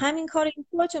 بله. همین کار رو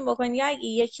خودتون بکنید. یا اگه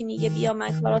یکی میگه بیا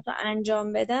من کاراتو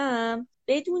انجام بدم،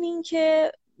 بدون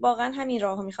اینکه واقعا همین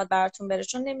راهو میخواد براتون بره.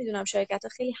 چون نمیدونم شرکت‌ها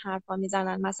خیلی حرفا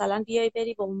میزنن، مثلا بیای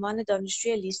بری به عنوان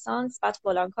دانشجوی لیسانس بعد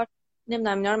فلان کار،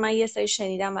 نمیدونم اینا رو من یه سری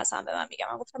شنیدم، مثلا به من میگم،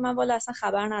 من گفتم من والا اصلا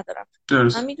خبر ندارم. من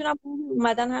درست. میدونم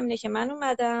اومدن همینه که من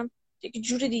اومدم، یک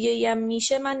جور دیگه هم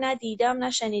میشه من ندیدم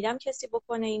نه شنیدم کسی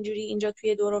بکنه اینجوری اینجا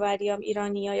توی دور و بریام،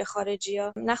 ایرانی‌ها یا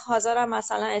خارجی‌ها، نه حاضرم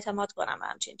مثلا اعتماد کنم به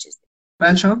همچین چیزی.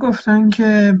 بچه ها گفتن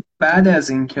که بعد از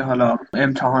اینکه حالا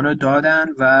امتحان رو دادن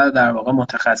و در واقع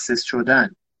متخصص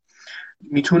شدن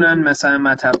میتونن مثلا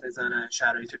مطب بزنن،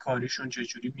 شرایط کاریشون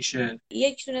چجوری میشه؟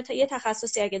 یه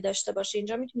تخصصی اگه داشته باشی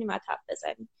اینجا میتونی مطب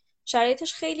بزنی.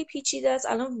 شرایطش خیلی پیچیده است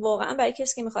الان واقعا. برای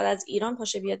کسی که میخواد از ایران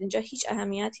پاشه بیاد اینجا هیچ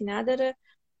اهمیتی نداره،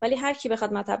 ولی هر کی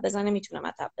بخواد مطب بزنه میتونه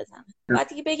مطب بزنه. بعد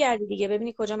دیگه بگردی دیگه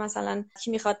ببینی کجا مثلا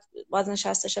کی میخواد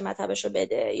بازنشستش مطبشو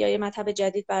بده، یا یه مطب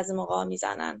جدید بعضی موقع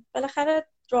میزنن، بالاخره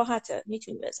راحته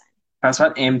میتونی بزنی. پس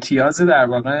باید امتیاز در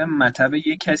واقع مطب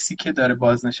یک کسی که داره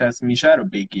بازنشست میشه رو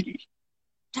بگیری.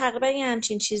 تقریبا یه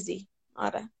همچین چیزی.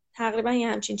 آره تقریبا یه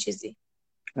همچین چیزی.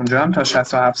 اونجا هم تا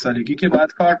 67 سالگی که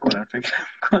باید کار کنن فکر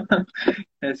کنم.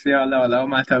 کسی حالا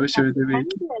مطبشو بده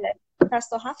بگی.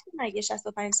 67 مگه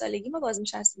 65 سالگی ما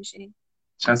بازنشسته میشیم؟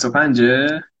 65؟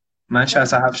 من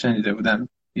 67 شنیده بودم،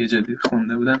 یه جدید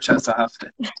خونده بودم 67.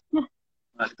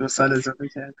 2 سال اضافه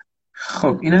کردم.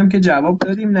 خب اینم که جواب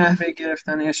دادیم، نحوه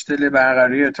گرفتن اشتله،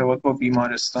 برقراری ارتباط با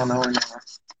بیمارستان و اینا.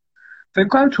 فکر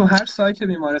کنم تو هر سایت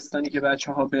بیمارستانی که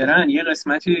بچه‌ها برن یه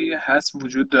قسمتی هست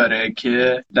وجود داره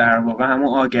که در واقع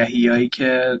همون آگهیایی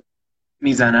که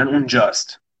میزنن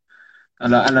اونجاست.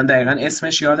 الان دقیقا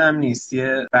اسمش یادم نیست،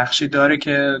 یه بخشی داره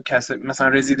که مثلا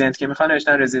رزیدنت که میخوان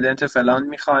نوشتن رزیدنت فلان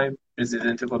میخوایم،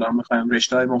 رزیدنت فلان میخوایم،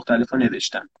 رشته‌های مختلف رو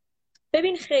نوشتن.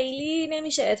 ببین خیلی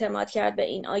نمیشه اعتماد کرد به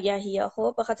این آگهی‌ها،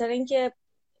 خب به خاطر اینکه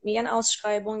میگن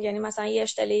آسشخایبون، یعنی مثلا یه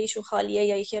اشتله ایشون خالیه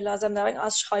یا یکی لازم دارن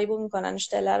آسشخایبون میکنن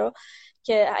اشتله رو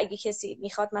که اگه کسی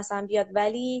میخواد مثلا بیاد،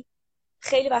 ولی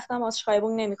خیلی وقتا هم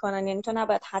آسشخایبون نمیکنن. یعنی تو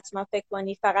نباید حتما فکر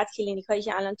کنی فقط کلینیکایی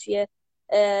که الان توی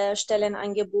اشتلن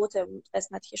انگبوت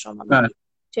قسمتی که شما میگید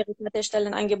توی قسمت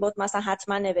اشتلن انگبوت مثلا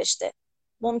حتما نوشته.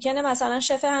 ممکنه مثلا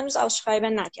شفه هنوز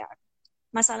آسشخایبن نکرد،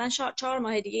 مثلا 4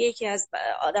 ماه دیگه یکی از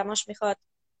آدماش میخواد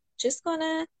چیز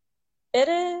کنه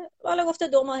بره، حالا گفته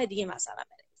 2 ماه دیگه مثلا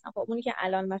بره. خب اونی که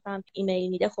الان مثلا ایمیل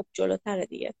میده خب جلوتره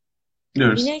دیگه.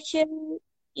 درست. اینه که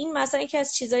این مثلا یکی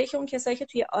از چیزایی که اون کسایی که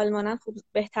توی آلمانن خوب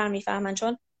بهتر میفهمن،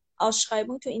 چون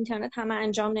آشخایبون تو اینترنت همه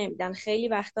انجام نمیدن. خیلی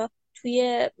وقتا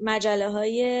توی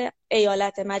مجله-های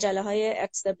ایالت، مجله-های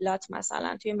اکسبلات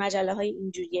مثلا، توی مجله-های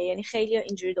اینجوریه، یعنی خیلی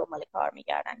اینجوری دنبال کار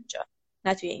میگردن اینجا،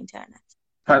 نه توی اینترنت.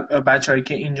 بچه‌هایی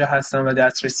که اینجا هستن و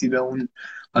دسترسی به اون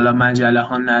حالا مجله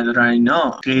ها ندارن، اینا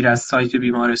غیر از سایت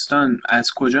بیمارستان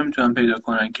از کجا میتونن پیدا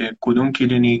کنن که کدوم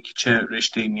کلینیک چه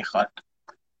رشته‌ای میخواد؟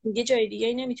 یه جای دیگه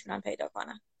ای نمیتونن پیدا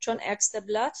کنن، چون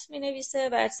اکسبلات مینویسه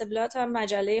و اکسبلات هم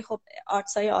مجله خب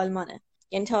آرتسای آلمانه،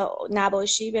 یعنی تا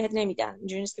نباشی بهت نمیدن.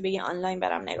 اینجوری نیست که بگی آنلاین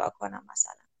برم نگاه کنم.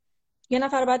 مثلا یه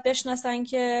نفر باید بشناسن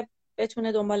که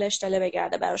بتونه دنبال اشتله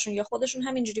بگرده براشون، یا خودشون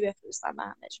همینجوری بفرستن به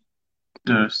همه جا.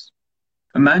 درست.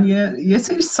 من یه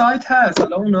سری سایت هست،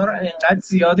 حالا اونا رو انقدر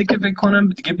زیاده که فکر کنم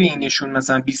دیگه بینشون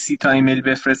مثلا 20 تا ایمیل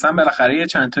بفرستم بالاخره یه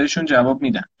چند تایشون جواب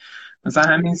میدن. مثلا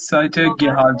همین سایت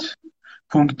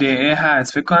gehalt.de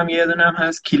هست، فکر کنم یه دونه هم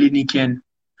هست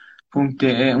kliniken.de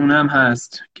اونم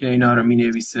هست که اینا رو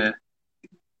مینویسه.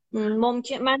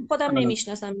 ممکن من خودم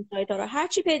نمیشناسم این سایت ها رو، هر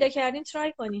چی پیدا کردین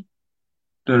ترای کنین.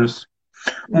 درست.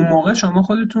 اون موقع شما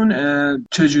خودتون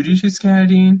چجوری چیز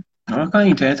کردین؟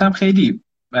 اینترنت هم خیلی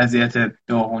وضعیت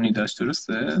داغونی داشت،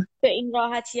 درسته؟ به این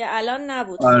راحتی الان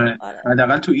نبود. آره. آره.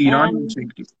 حداقل تو ایران این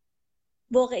شکلی.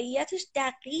 واقعیتش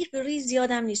دقیق ریز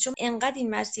زیادم نیست، چون انقدر این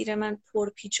مسیر من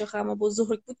پرپیچ و خم و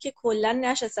بزرگ بود که کلا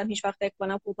نشستم هیچ وقت فکر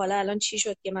کنم خب حالا الان چی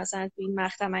شد که مثلا تو این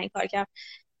مقطع من این کار کردم.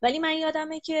 ولی من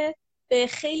یادمه که به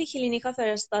خیلی کلینیکا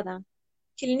فرستادم،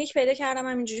 کلینیک پیدا کردم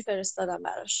همینجوری فرستادم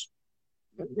براش،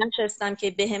 نشستم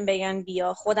که بهم بگن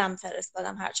بیا، خودم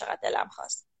فرستادم هر چقدر دلم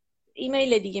خواست.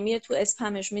 ایمیل دیگه میره تو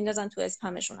اسپمش، میندازن تو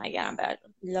اسپمشون اگرم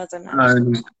لازم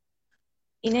نداشته.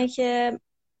 اینه که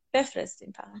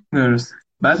بفرستیم فقط. درست.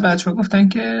 بعد بچه‌ها گفتن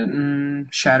که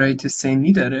شرایط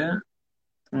سنی داره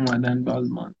اومدن به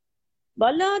آلمان.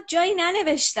 والا جایی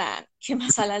ننوشتن که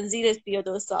مثلا زیر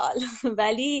 32 سال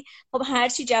ولی خب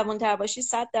هرچی جوان‌تر باشی 100%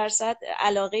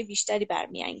 علاقه بیشتری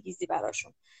برمیانگیزی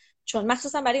براشون، چون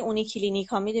مخصوصا برای اونی کلینیک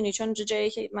ها میدونی، چون جایی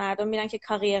که مردم میرن که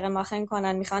کارییر ماخن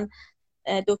کنن، میخوان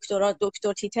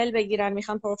دکتر تیتل بگیرن،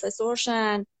 میخوان پروفسور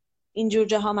شن، اینجور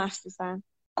جاها مخصوصا.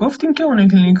 گفتیم که اون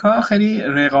کلینیک ها خیلی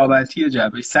رقابتی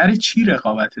جبهه. سر چی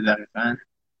رقابت دقیقاً؟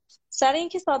 سر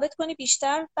اینکه ثابت کنی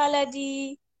بیشتر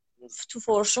بلدی، تو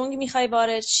فورشونگ میخوای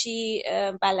وارد شی،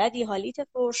 بلدی حالیت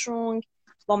فورشونگ،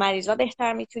 با مریضا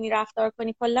بهتر میتونی رفتار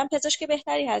کنی، کلا پزشک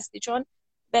بهتری هستی، چون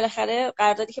بالاخره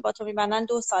قراردادی که با تو میبندن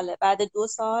 2 ساله، بعد 2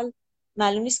 سال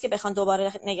معلوم نیست که بخوان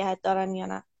دوباره نگهت دارن یا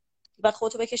نه، بعد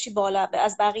خودتو بکشی بالا،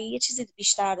 از بقیه یه چیزی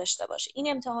بیشتر داشته باشه.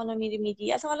 این امتحانو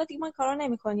میدی اصلا، حالا دیگه ما این کارا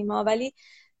نمیکنیم ولی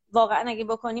واقعا اگه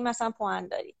بکنی مثلا پوان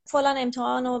داری فلان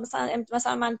امتحانو،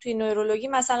 مثلا من توی نورولوژی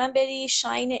مثلا بری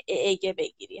شاین ایگ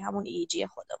بگیری، همون ایجی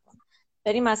خودمون،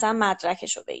 بری مثلا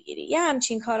مدرکشو بگیری، یه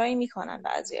همچین کارایی میکنن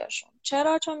بعضیاشون.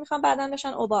 چرا؟ چون میخوان بعداً بشن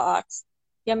اوبا آرتس،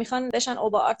 یا میخوان بشن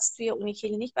اوبا آرتس توی اونی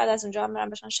کلینیک، بعد از اونجا هم برن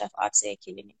بشن شف آرتس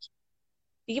کلینیک.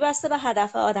 دیگه بسته به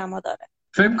هدف آدما داره.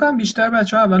 فکر کنم بیشتر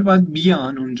بچه‌ها اول باید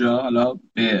بیان اونجا، حالا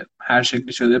به هر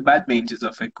شکلی شده بعد به این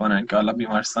چیزا فکر کنن که حالا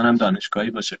بیمارستان هم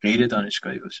دانشگاهی باشه، غیر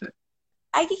دانشگاهی باشه.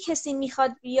 اگه کسی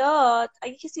میخواد بیاد،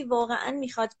 اگه کسی واقعا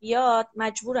میخواد بیاد،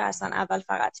 مجبور اصلا اول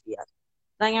فقط بیاد،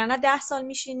 وگرنه 10 سال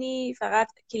میشینی فقط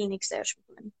کلینیک سرچ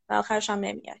میکنی و آخرش هم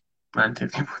نمیای.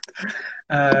 منطقی بود.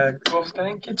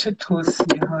 گفتن که چه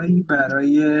توصیه‌هایی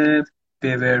برای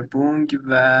بوربونگ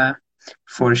و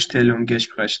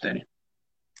فورشتلونگسپرش دارین؟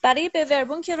 برای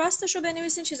بوربونگ که راستش رو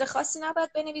بنویسین، چیز خاصی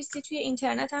نباید بنویسی، توی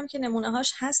اینترنت هم که نمونه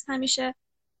هاش هست همیشه.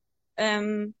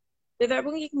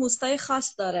 بوربونگ یک موستای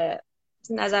خاص داره،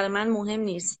 نظر من مهم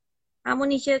نیست،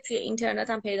 همونی که توی اینترنت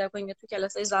هم پیدا کنین یا توی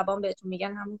کلاسای زبان بهتون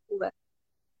میگن همون خوبه.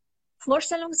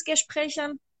 فورشتلونگسپرش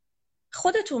هم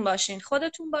خودتون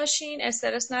باشین،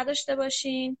 استرس نداشته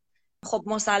باشین. خب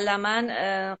مسلما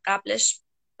قبلش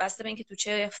بسته به اینکه تو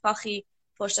چه فاخی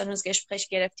فورشتلونگسپرش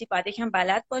گرفتی باید یکم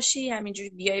بلد باشی، همینجوری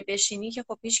بیای بشینی که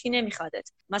خب هیچکی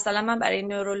نمیخوادت. مثلا من برای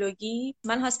نورولوژی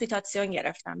من هاسپیتاسیون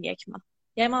گرفتم، 1 ماه،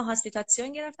 1 ماه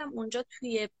هاسپیتاسیون گرفتم، اونجا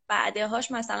توی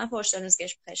بعدهاش مثلا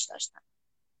فورشتلونگسپرش داشتم.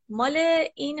 مال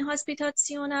این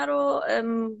هاسپیتاسیون رو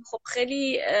خب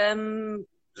خیلی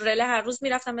رله هر روز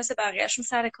میرفتم مثل بقیه‌شون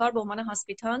سر کار به عنوان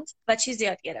هاسپیتانت و چیز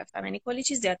یاد گرفتم، یعنی کلی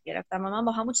چیز یاد گرفتم و من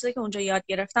با همون چیزی که اونجا یاد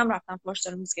گرفتم رفتم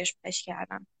فورشتلونگسپرش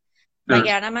کردم.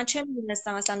 وگرنه من چه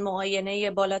میدونستم مثلا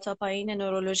معاینه بالا تا پایین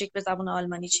نورولوژیک به زبان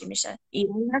آلمانی چی میشه،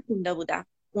 ایران نخونده بودم،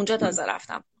 اونجا تازه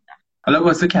رفتم. حالا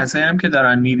واسه کسایی هم که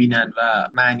دارن میبینن و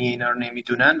معنی اینا رو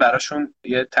نمیدونن براشون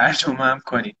یه ترجمه هم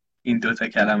کنید این 2 تا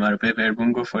کلمه رو،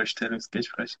 بوربونگ و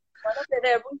فورشتلونگسپرش. حالا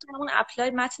بوربونگ همون اپلای،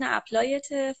 متن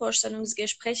اپلایت،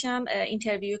 فورشتلونگسپرش هم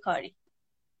اینترویو کاری.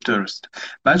 درست.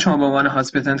 بعد شما با عنوان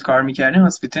هاسپیتنت کار می‌کردین،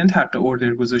 هاسپیتنت حق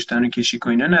اوردر گذاشتن و کشیک و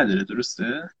اینا نداره،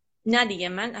 درسته؟ نه دیگه،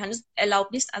 من هنوز الاوب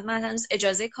نیست، از من هنوز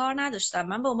اجازه کار نداشتم.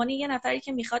 من به عنوان یه نفری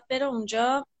که میخواد بره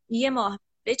اونجا 1 ماه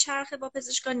به چرخه با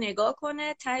پزشکا نگاه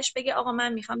کنه، تهش بگه آقا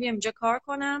من میخوام بیام اینجا کار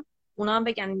کنم، اونا هم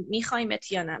بگن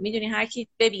میخوایمت یا نه، میدونی هر کی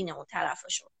ببینه اون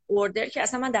طرفشو. اوردر که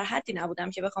اصلا من در حدی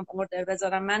نبودم که بخوام اوردر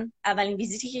بذارم. من اولین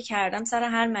ویزیتی که کردم سر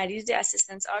هر مریضی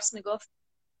اسیستنت آرتس میگفت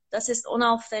das ist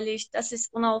unauffällig das ist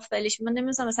unauffällig. من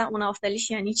نمی‌دونم مثلا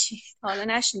unauffällig یعنی چی، حالا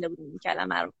نشنیده بودم این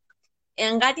کلمه رو.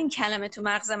 انقدر این کلمه تو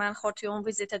مغز من خورد توی اون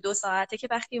ویزیت 2 ساعته که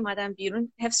وقتی اومدم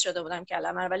بیرون حفظ شده بودم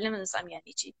کلمه رو، ولی نمی‌دونستم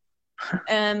یعنی چی.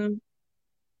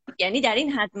 یعنی در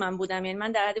این حد من بودم، یعنی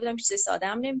من در حدی بودم چیز ساده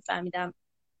هم نمی‌فهمیدم.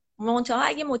 منتها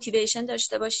اگه موتیویشن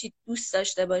داشته باشی، دوست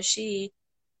داشته باشی،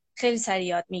 خیلی سریع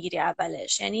یاد میگیری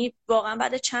اولش. یعنی واقعا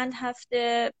بعد چند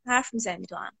هفته حرف میزنی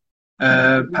تو هم.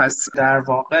 پس در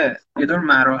واقع یه دور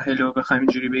مراحل رو بخوایم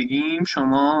اینجوری بگیم،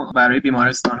 شما برای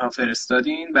بیمارستان ها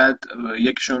فرستادین، بعد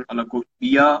یکیشون حالا گفت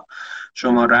بیا،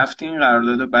 شما رفتین،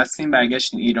 قرارداد بستین،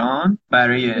 برگشتین ایران،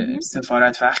 برای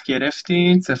سفارت وقت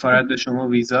گرفتین، سفارت به شما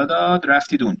ویزا داد،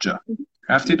 رفتید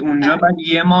اونجا بعد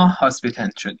یه ماه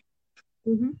هاسپیتنت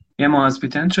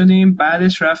شدیم.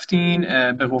 بعدش رفتین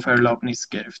به قفرلابنیس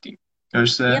گرفتین.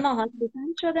 درسته؟ یه ماه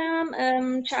هاسپیتنت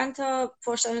شدم. چند تا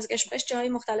فرستادنزگشمش جای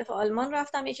مختلف آلمان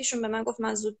رفتم. یکیشون به من گفت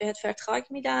من زود بهت فرتخاگ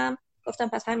میدم. گفتم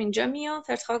پس همینجا میام.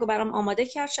 فرتخاگ رو برام آماده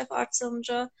کرد شف آرتس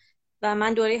اونجا و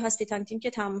من دوره هاسپیتانتیم که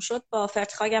تموم شد با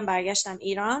فرتخاگم برگشتم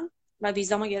ایران و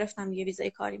ویزامو گرفتم دیگه،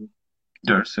 ویزای کاریم.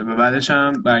 درسته. به بعدش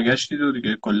هم برگشتید و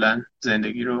دیگه کلا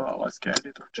زندگی رو آغاز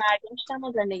کردید اونجا. برگشتم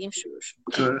و زندگیم شروع شد.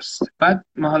 درست. بعد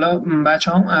حالا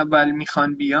بچه‌ها اول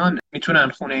میخوان بیان میتونن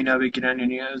خونه اینا بگیرن،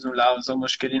 یعنی از اون لحاظا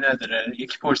مشکلی نداره؟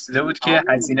 یکی پرسیده بود که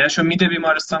هزینه‌شو میده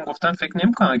بیمارستان، گفتم فکر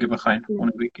نمی‌کنم اگه بخواین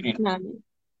خونه بگیرین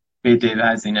بده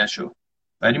هزینه‌شو،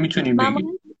 ولی میتونین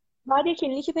بگیرین. باید یه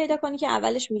کلینیکی پیدا کنی که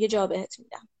اولش میگه جا بهت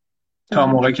میدم تا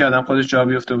موقعی که آدم خودش جا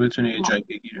بیفته بتونه یه جای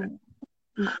بگیره.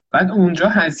 بعد اونجا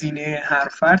هزینه هر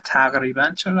فرد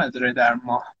تقریبا چقدره در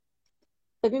ماه؟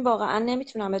 ببین واقعا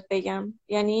نمیتونم بهت بگم،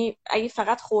 یعنی اگه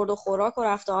فقط خورد و خوراک و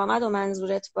رفت و آمد و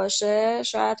منظورت باشه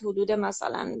شاید حدود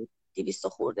مثلا 200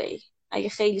 خورده ای اگه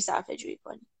خیلی صرفه جویی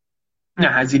کنی. نه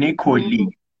هزینه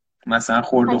کلی مثلا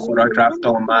خورد و خوراک رفت و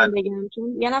آمد.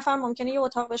 یه نفر ممکنه یه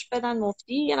اتاق بهش بدن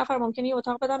مفتی، یه نفر ممکنه یه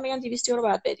اتاق بدن بگن 200 یورو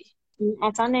باید بدی.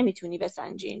 اصلا نمیتونی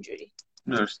بسنجی اینجوری.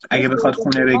 درست. اگه بخواد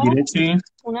خونه بگیره چی؟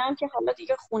 خونه هم که حالا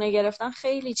دیگه خونه گرفتن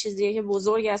خیلی چیزیه که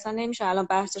بزرگ اصلا نمیشه الان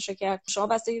بحثشو کرد. شما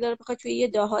بستگی داره بخوای توی یه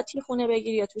دهاتی خونه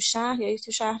بگیری یا تو شهر یا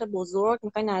تو شهر بزرگ،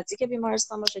 میخوای نزدیک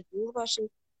بیمارستان باشه دور باشه،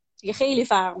 دیگه خیلی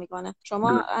فرق میکنه.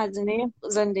 شما هزینه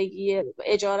زندگی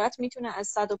اجارت میتونه از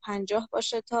 150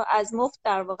 باشه تا از مفت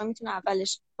در واقع میتونه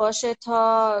اولش باشه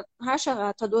تا هر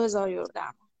چقدر تا 2000 یورو در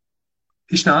ماه.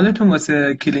 پیشنهادتون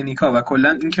واسه کلینیکا و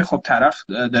کلا این که خب طرف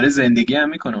داره زندگی هم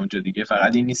میکنه اونجا دیگه،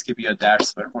 فقط این نیست که بیاد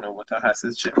درس بخونه و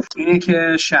متخصص شه، اینه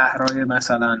که شهرهای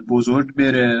مثلا بزرگ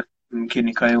بره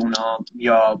کلینیکای اونا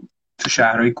یا تو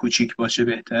شهرهای کوچیک باشه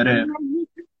بهتره؟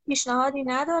 پیشنهادی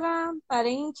ندارم برای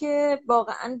اینکه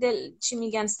واقعا چی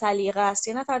میگن سلیقه است.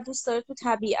 یه نفر دوست داره تو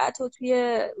طبیعت و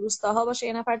توی روستاها باشه،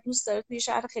 یه نفر دوست داره توی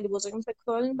شهر خیلی بزرگ مثل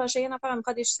کلن باشه، یه نفر هم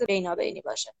میخواد یه چیز بینابینی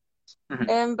باشه.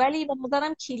 ولی به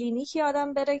نظرم کلینیکی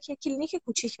آدم بره که کلینیک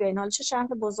کوچیک برین، حالا چه شهر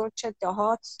بزرگ چه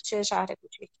دهات چه شهر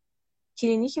کوچیک،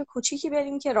 کلینیک کوچیکی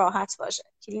بریم که راحت باشه.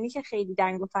 کلینیک خیلی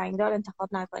دنگ و فنگدار انتخاب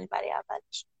نکنید برای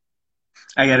اولش.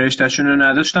 اگر رشتهشون رو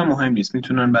نداشتن مهم نیست،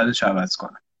 میتونن بعدش عوض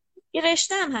کنن. یه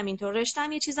رشته هم همینطور، رشته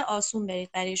هم یه چیز آسون برید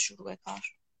برای شروع کار.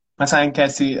 مثلا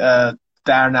کسی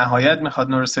در نهایت میخواد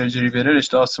نوروسرجری بره،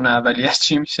 رشته آسون اولیش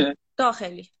چی میشه؟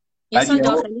 داخلی. یه سال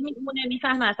داخلی میمونه،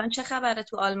 میفهمه اصلا چه خبره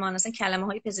تو آلمان، اصلا کلمه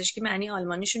های پزشکی معنی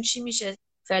آلمانیشون چی میشه،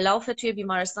 فرلاوف توی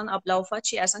بیمارستان، آبلاوفا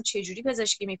چی، اصلا چه جوری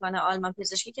پزشکی میکنه آلمان.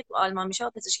 پزشکی که تو آلمان میشه و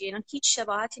پزشکی ایران هیچ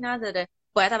شباهتی نداره.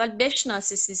 باید اول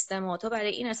بشناسی سیستمو. تو برای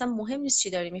این اصلا مهم نیست چی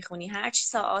داری میخونی، هر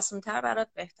چی آسان‌تر برات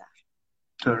بهتر.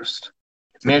 درست.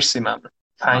 مرسی ممنون.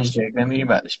 5 دقیقه میریم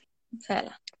بعدش.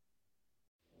 فعلا.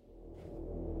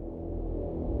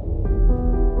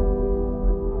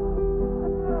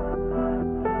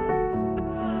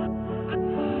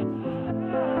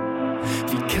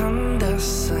 Wie kann das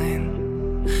sein?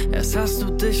 Erst hast du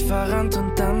dich verrannt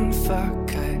und dann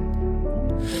verkeilt.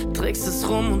 Trägst es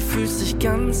rum und fühlst dich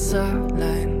ganz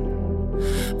allein.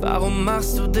 Warum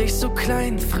machst du dich so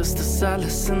klein? Frisst es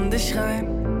alles in dich rein?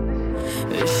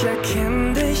 Ich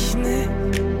erkenn dich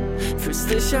nicht. Fühlst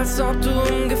dich, als ob du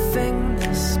im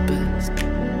Gefängnis bist.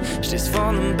 Stehst vor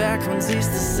einem Berg und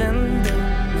siehst das Ende.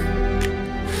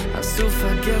 Hast du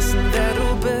vergessen, wer du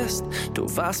bist? Du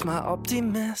warst mal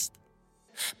Optimist.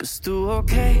 Bist du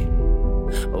okay?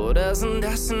 Oder sind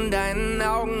das in deinen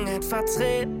Augen etwa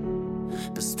Tränen?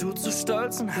 Bist du zu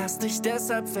stolz und hast dich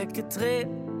deshalb weggedreht?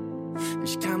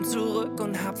 Ich kam zurück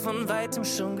und hab von weitem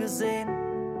schon gesehen,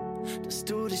 dass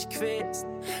du dich quälst.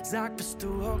 Sag, bist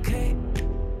du okay?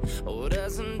 Oder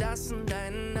sind das in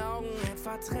deinen Augen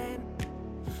etwa Tränen?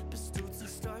 Bist du zu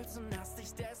stolz und hast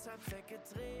dich deshalb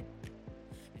weggedreht?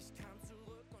 Ich kann